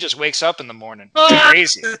that when she just wakes up in the morning. It's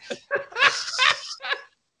crazy.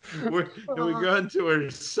 We're going to her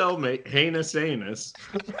cellmate, Heinous Anus,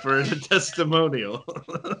 for a testimonial.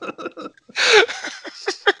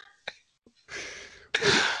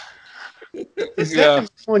 Is that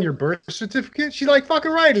on your birth certificate? She's like,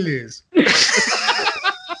 fucking right it is.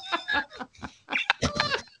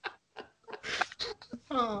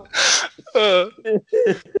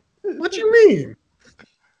 What you mean?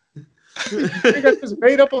 You think I just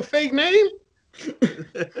made up a fake name?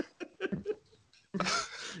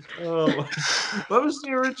 Oh, what was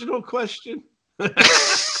the original question? What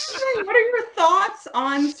are your thoughts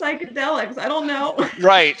on psychedelics? I don't know.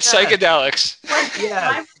 Right, psychedelics.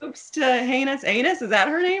 Five Hoops to Heinous Anus? Is that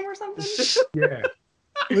her name or something? Yeah.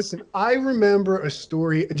 Listen, I remember a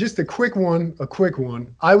story, just a quick one.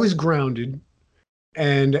 I was grounded,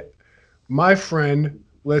 and my friend,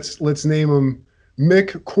 let's name him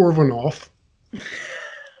Mick Korvanoff.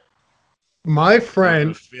 My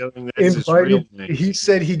friend invited, he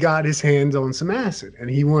said he got his hands on some acid and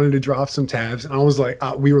he wanted to drop some tabs. And I was like,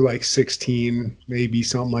 we were like 16, maybe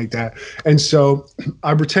something like that. And so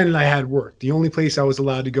I pretended I had work. The only place I was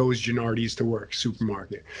allowed to go was Gennardi's to work,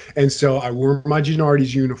 supermarket. And so I wore my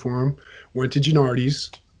Gennardi's uniform, went to Gennardi's,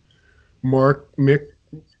 Marky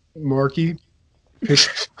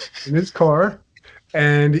picked in his car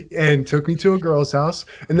and took me to a girl's house.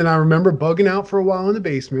 And then I remember bugging out for a while in the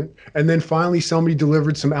basement. And then finally somebody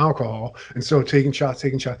delivered some alcohol. And so taking shots.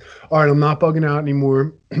 All right, I'm not bugging out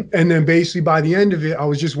anymore. And then basically by the end of it, I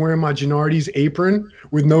was just wearing my Gennardi's apron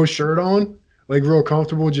with no shirt on, like real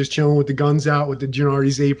comfortable, just chilling with the guns out with the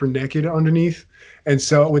Gennardi's apron naked underneath. And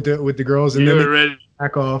so with the girls, and you then were ready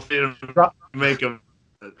back off. Make them.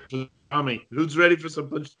 Tommy, who's ready for some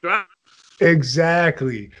punch drop?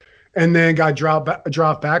 Exactly. And then got dropped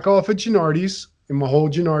back off at Gennardi's in my whole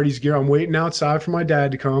Gennardi's gear. I'm waiting outside for my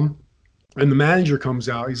dad to come. And the manager comes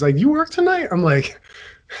out. He's like, "You work tonight?" I'm like,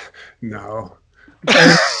 "No."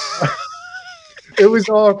 It was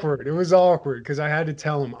awkward. It was awkward because I had to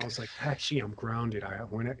tell him. I was like, actually, I'm grounded.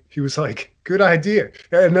 He was like, good idea.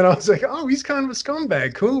 And then I was like, oh, he's kind of a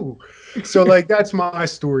scumbag. Cool. So like, that's my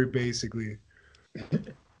story basically.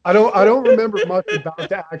 I don't remember much about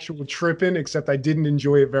the actual tripping, except I didn't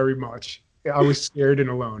enjoy it very much. I was scared and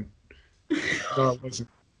alone. No, I wasn't.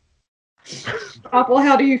 Apple,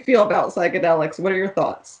 how do you feel about psychedelics? What are your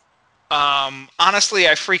thoughts? Honestly,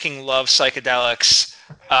 I freaking love psychedelics.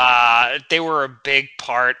 They were a big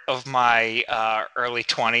part of my early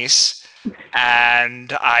 20s.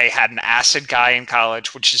 And I had an acid guy in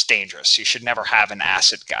college, which is dangerous. You should never have an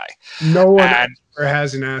acid guy. No one ever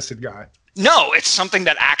has an acid guy. No, it's something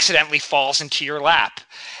that accidentally falls into your lap.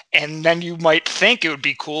 And then you might think it would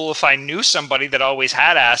be cool if I knew somebody that always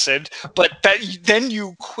had acid, but then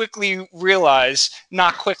you quickly realize,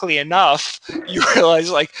 not quickly enough, you realize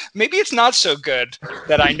like maybe it's not so good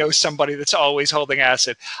that I know somebody that's always holding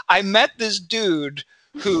acid. I met this dude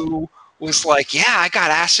who was like, yeah, I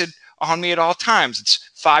got acid on me at all times. It's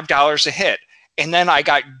 $5 a hit. And then I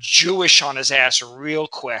got Jewish on his ass real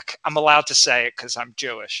quick. I'm allowed to say it because I'm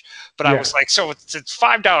Jewish. But yeah. I was like, so it's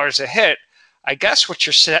 $5 a hit. I guess what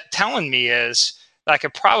you're telling me is that I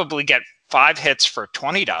could probably get 5 hits for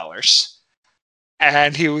 $20.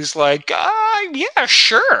 And he was like, yeah,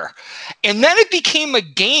 sure. And then it became a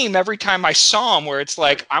game every time I saw him where it's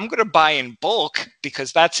like, I'm going to buy in bulk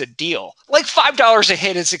because that's a deal. Like $5 a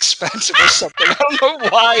hit is expensive or something. I don't know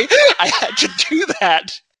why I had to do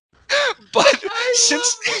that. But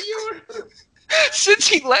since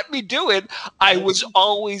he let me do it, I was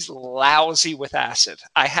always lousy with acid.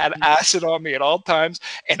 I had acid on me at all times,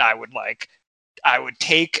 and I would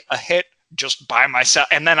take a hit just by myself,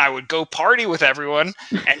 and then I would go party with everyone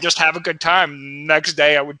and just have a good time. Next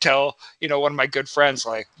day, I would tell one of my good friends,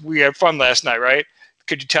 like, we had fun last night, right?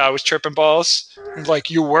 Could you tell I was tripping balls? Like,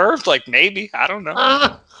 you were? Like, maybe. I don't know.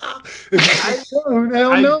 I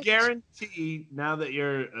guarantee now that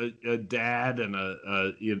you're a dad and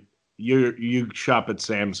you shop at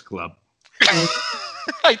Sam's Club.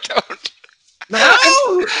 I don't.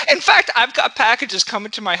 No! In fact, I've got packages coming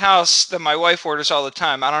to my house that my wife orders all the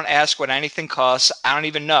time. I don't ask what anything costs. I don't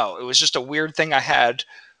even know. It was just a weird thing I had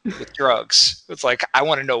with drugs. It's like, I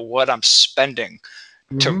want to know what I'm spending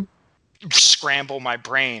to scramble my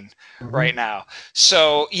brain right now.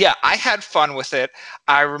 So yeah, I had fun with it.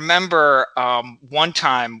 I remember one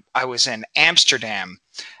time I was in Amsterdam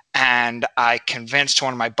and I convinced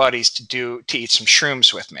one of my buddies to eat some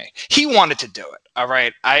shrooms with me. He wanted to do it. All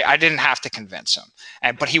right. I didn't have to convince him.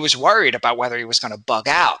 But he was worried about whether he was going to bug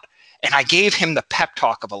out. And I gave him the pep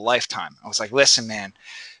talk of a lifetime. I was like, listen, man,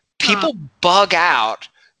 people bug out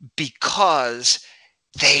because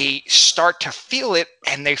they start to feel it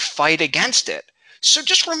and they fight against it. So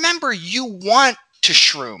just remember, you want to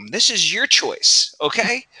shroom. This is your choice,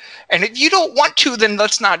 okay? And if you don't want to, then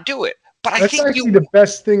let's not do it. But that's actually the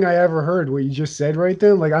best thing I ever heard, what you just said right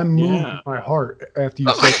there. Like, I moved my heart after you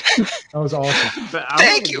said that. That was awesome.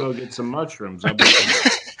 Thank you. Go get some mushrooms. No,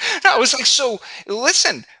 I was like, so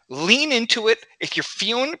listen, lean into it. If you're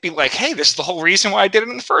feeling it, be like, hey, this is the whole reason why I did it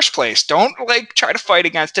in the first place. Don't try to fight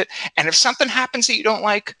against it. And if something happens that you don't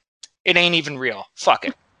like, it ain't even real. Fuck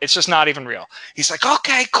it. It's just not even real. He's like,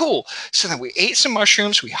 okay, cool. So then we ate some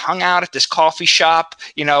mushrooms. We hung out at this coffee shop.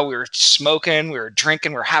 We were smoking, we were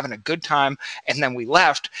drinking, we were having a good time. And then we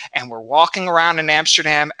left and we're walking around in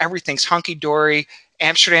Amsterdam. Everything's hunky-dory.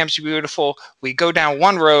 Amsterdam's beautiful. We go down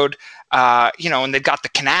one road, and they've got the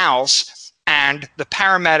canals, and the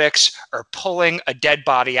paramedics are pulling a dead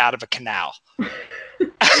body out of a canal.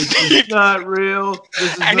 This is not real.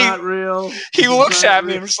 This is not real. He looks at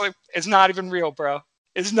me and was like, it's not even real, bro.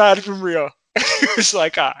 It's not even real. He was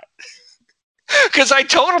like, all right. Because I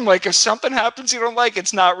told him, like, if something happens you don't like,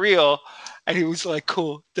 it's not real. And he was like,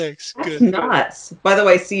 cool, thanks. That's good. Nuts. By the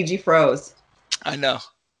way, CG froze. I know.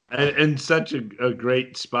 And such a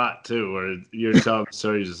great spot, too, where you're telling the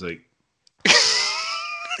story, just like...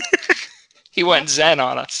 He went zen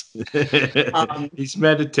on us. He's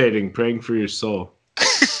meditating, praying for your soul.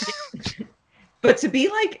 But to be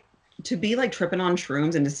tripping on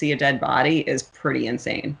shrooms and to see a dead body is pretty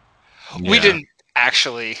insane. Yeah. We didn't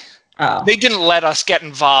actually. Oh. They didn't let us get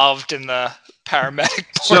involved in the paramedic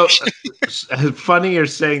portion. So funny you're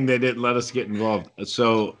saying they didn't let us get involved.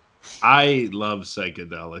 So I love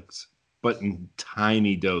psychedelics, but in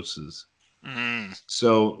tiny doses.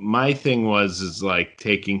 So my thing is like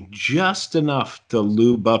taking just enough to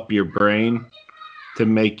lube up your brain to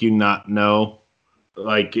make you not know,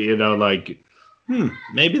 like,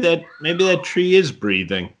 maybe that tree is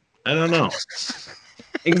breathing. I don't know.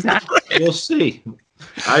 Exactly. We'll see.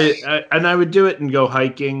 I would do it and go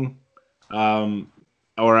hiking.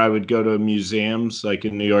 Or I would go to museums, like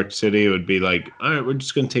in New York City. It would be like, all right, we're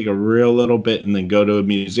just going to take a real little bit and then go to a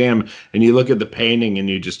museum. And you look at the painting and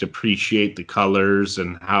you just appreciate the colors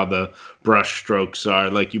and how the brush strokes are.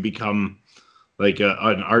 Like you become like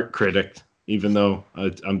an art critic, even though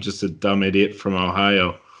I'm just a dumb idiot from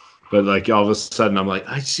Ohio. But like all of a sudden, I'm like,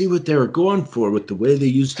 I see what they were going for with the way they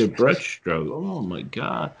used their brush stroke. Oh my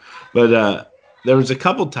god! But there was a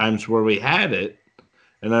couple times where we had it,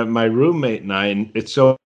 and my roommate and I, and it's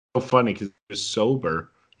so funny because he was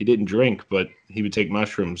sober. He didn't drink, but he would take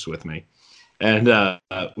mushrooms with me. And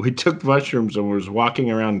we took mushrooms and was walking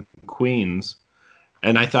around Queens,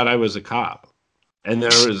 and I thought I was a cop. And there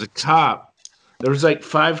was a cop. There was like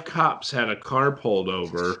 5 cops had a car pulled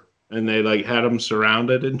over, and they like had them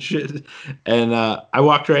surrounded and shit. And I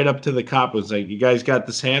walked right up to the cop and was like, "You guys got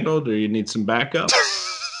this handled, or you need some backup?"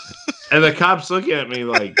 And the cops looking at me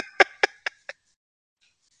like,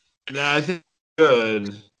 "No, I think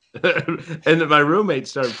good." And then my roommate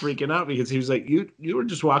started freaking out because he was like, "You were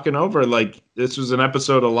just walking over like this was an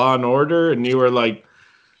episode of Law and Order, and you were like,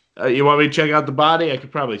 you want me to check out the body? I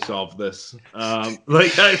could probably solve this."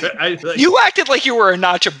 Like you acted like you were a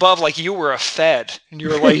notch above, like you were a Fed, and you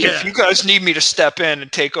were like, "If you guys need me to step in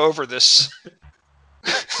and take over this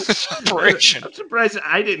operation." I'm surprised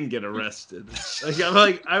I didn't get arrested.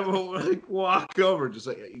 Like I will like walk over, just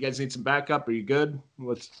like, "You guys need some backup? Are you good?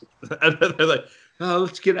 And they're like, "Oh,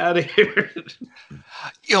 let's get out of here."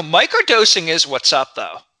 Microdosing is what's up,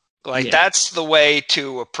 though. Like that's the way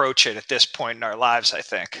to approach it at this point in our lives, I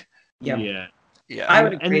think. Yeah. I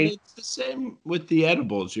would agree. And it's the same with the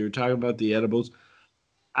edibles. You were talking about the edibles.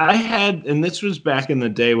 I had, and this was back in the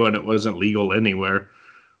day when it wasn't legal anywhere.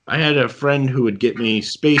 I had a friend who would get me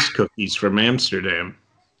space cookies from Amsterdam,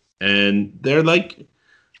 and they're like,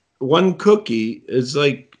 one cookie is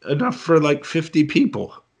like enough for like 50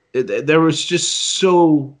 people. There was just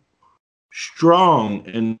so strong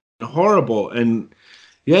and horrible, and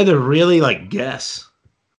you had to really like guess.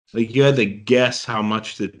 Like you had to guess how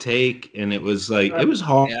much to take, and it was like it was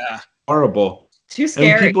horrible. Too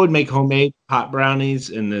scary. And people would make homemade pot brownies,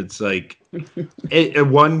 and it's like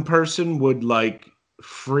one person would like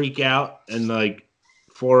freak out, and like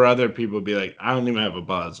 4 other people would be like, "I don't even have a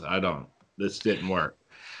buzz. I don't. This didn't work."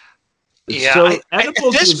 Yeah. So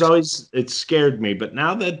edibles was always, it scared me, but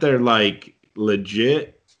now that they're like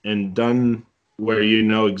legit and done where you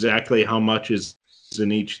know exactly how much is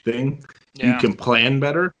in each thing, you can plan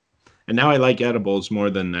better. And now I like edibles more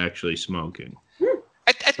than actually smoking.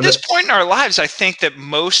 At this point in our lives, I think that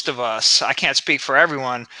most of us, I can't speak for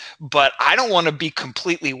everyone, but I don't want to be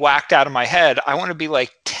completely whacked out of my head. I want to be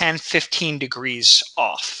like 10, 15 degrees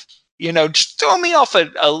off. Just throw me off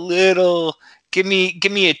a little, give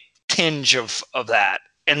me a tinge of that,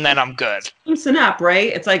 and then I'm good. Loosen up,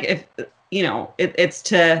 right? It's like if, it's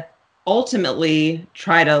to ultimately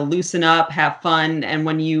try to loosen up, have fun, and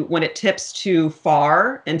when it tips too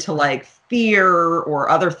far into like fear or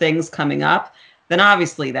other things coming up, then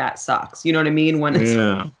obviously that sucks. You know what I mean?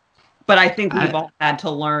 But I think we've all had to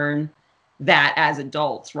learn that as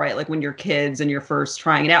adults, right? Like when you're kids and you're first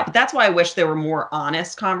trying it out. But that's why I wish there were more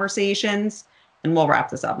honest conversations. And we'll wrap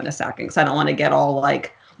this up in a second because I don't want to get all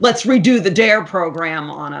like, let's redo the DARE program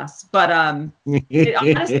on us. But it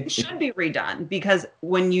honestly should be redone, because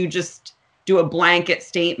when you just do a blanket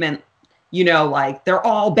statement, like they're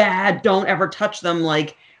all bad, don't ever touch them,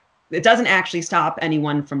 like it doesn't actually stop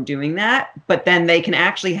anyone from doing that. But then they can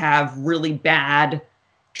actually have really bad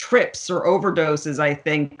trips or overdoses, I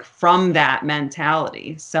think, from that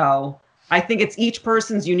mentality. So I think it's each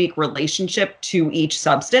person's unique relationship to each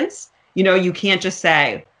substance. You can't just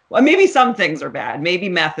say, well, maybe some things are bad. Maybe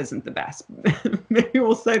meth isn't the best. Maybe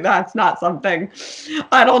we'll say that's not something.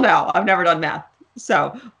 I don't know. I've never done meth.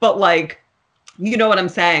 So, but like, you know what I'm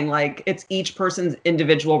saying? Like, it's each person's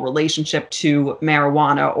individual relationship to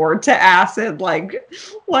marijuana or to acid, like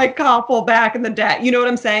Koppel back in the day. You know what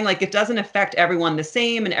I'm saying? Like, it doesn't affect everyone the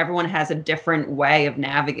same, and everyone has a different way of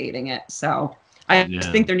navigating it. So I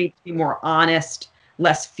just think there needs to be more honest,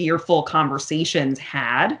 less fearful conversations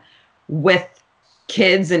had with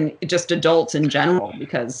kids and just adults in general,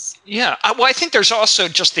 because I think there's also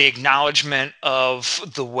just the acknowledgement of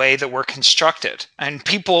the way that we're constructed, and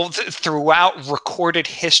people throughout recorded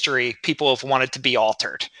history, people have wanted to be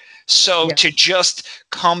altered. So to just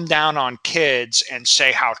come down on kids and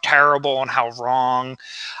say how terrible and how wrong,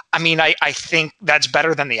 I mean, I think that's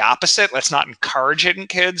better than the opposite. Let's not encourage it in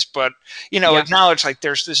kids, but, acknowledge like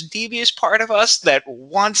there's this devious part of us that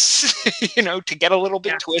wants, to get a little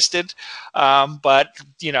bit twisted. But,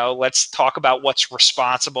 let's talk about what's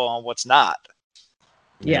responsible and what's not.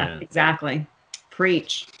 Yeah, exactly.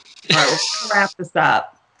 Preach. All right, we're gonna wrap this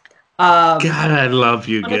up. God, I love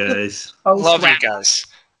you guys. Love you guys.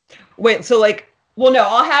 Wait, so well, no,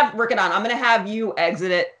 I'll have Rick on. I'm gonna have you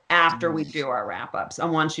exit it after we do our wrap ups. I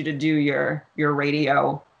want you to do your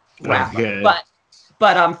radio wrap up.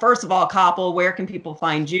 But first of all, Koppel, where can people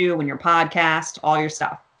find you and your podcast, all your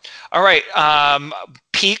stuff? All right.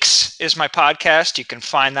 Peaks is my podcast. You can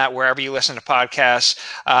find that wherever you listen to podcasts.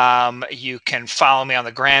 You can follow me on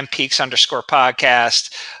the gram,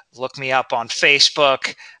 Peaks_podcast. Look me up on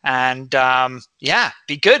Facebook. And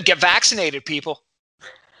be good. Get vaccinated, people.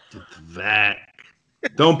 Get the vac.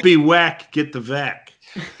 Don't be whack. Get the vac.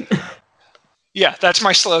 Yeah, that's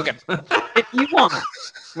my slogan. If you want.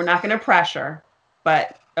 We're not going to pressure,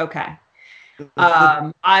 but okay.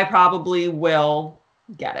 I probably will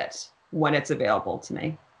get it when it's available to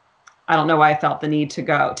me. I don't know why I felt the need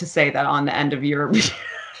to say that on the end of your did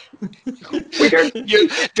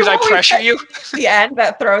I pressure you? The end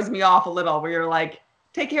that throws me off a little, where you're like,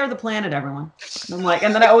 take care of the planet, everyone. And I'm like,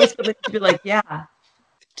 and then I always feel like to be like, yeah,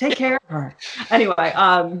 take care of her. Anyway,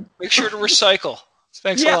 make sure to recycle.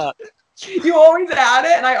 Thanks a lot. You always add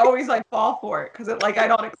it, and I always fall for it because I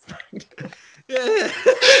don't expect it. I'm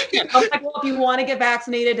like, well, if you want to get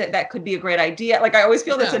vaccinated, that could be a great idea. I always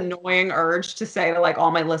feel this annoying urge to say to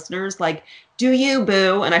all my listeners, do you,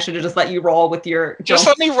 boo? And I should have just let you roll with your. Just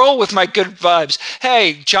let me roll with my good vibes.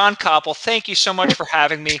 Hey, John Koppel, thank you so much for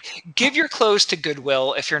having me. Give your clothes to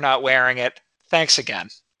Goodwill if you're not wearing it. Thanks again.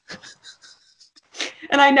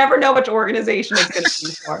 And I never know which organization it's going to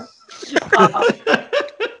be for.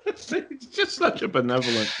 It's just such a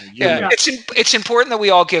benevolent thing. Yeah, it's important that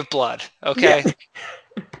we all give blood, okay? Yeah.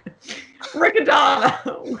 Rick and Donna,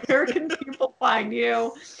 where can people find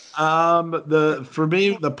you? For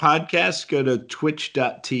me, the podcast, go to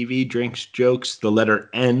twitch.tv, drinks, jokes, the letter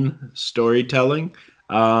N, storytelling.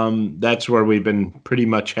 That's where we've been pretty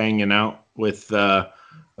much hanging out with our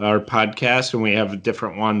podcast, and we have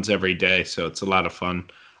different ones every day, so it's a lot of fun.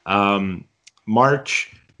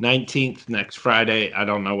 March 19th, next Friday. I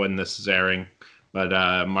don't know when this is airing, but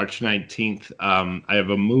March 19th, I have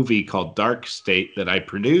a movie called Dark State that I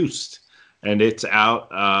produced, and it's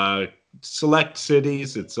out select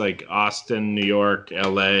cities. It's Austin, New York,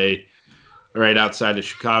 LA, right outside of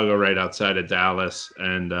Chicago, right outside of Dallas,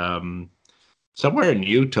 and somewhere in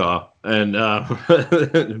Utah. And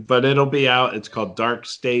but it'll be out. It's called Dark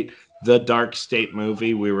State, the Dark State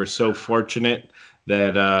movie. We were so fortunate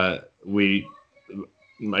that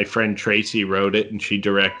my friend Tracy wrote it and she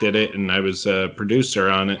directed it, and I was a producer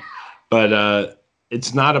on it. But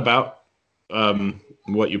it's not about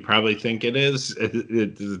what you probably think it is.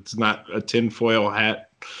 It's not a tinfoil hat,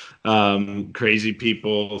 crazy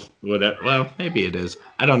people, whatever. Well, maybe it is.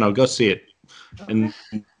 I don't know. Go see it and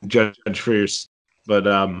judge for yourself. But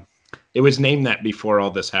it was named that before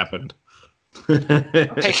all this happened.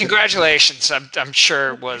 Hey, congratulations. I'm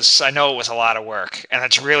sure it was. I know it was a lot of work, and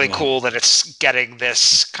it's really cool that it's getting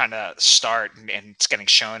this kind of start and it's getting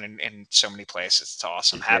shown in so many places. It's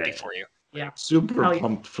awesome. Happy for you. Yeah. Super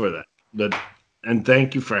pumped for that. And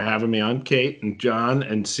thank you for having me on, Kate and John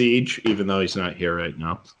and Siege, even though he's not here right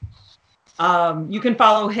now. You can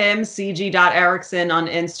follow him, cg.erickson, on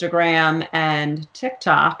Instagram and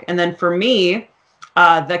TikTok. And then for me,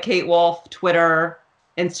 the Kate Wolf, Twitter,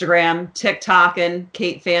 Instagram, TikTok, and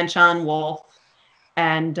Kate Fanchon Wolf.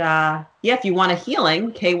 And if you want a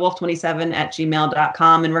healing,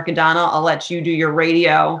 kwolf27@gmail.com. And Rick and Donna, I'll let you do your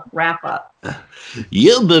radio wrap up.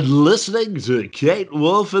 You've been listening to Kate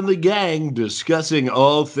Wolf and the gang discussing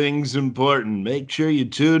all things important. Make sure you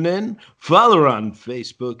tune in, follow her on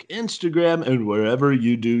Facebook, Instagram, and wherever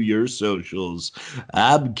you do your socials.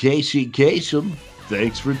 I'm Casey Kasem.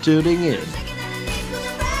 Thanks for tuning in.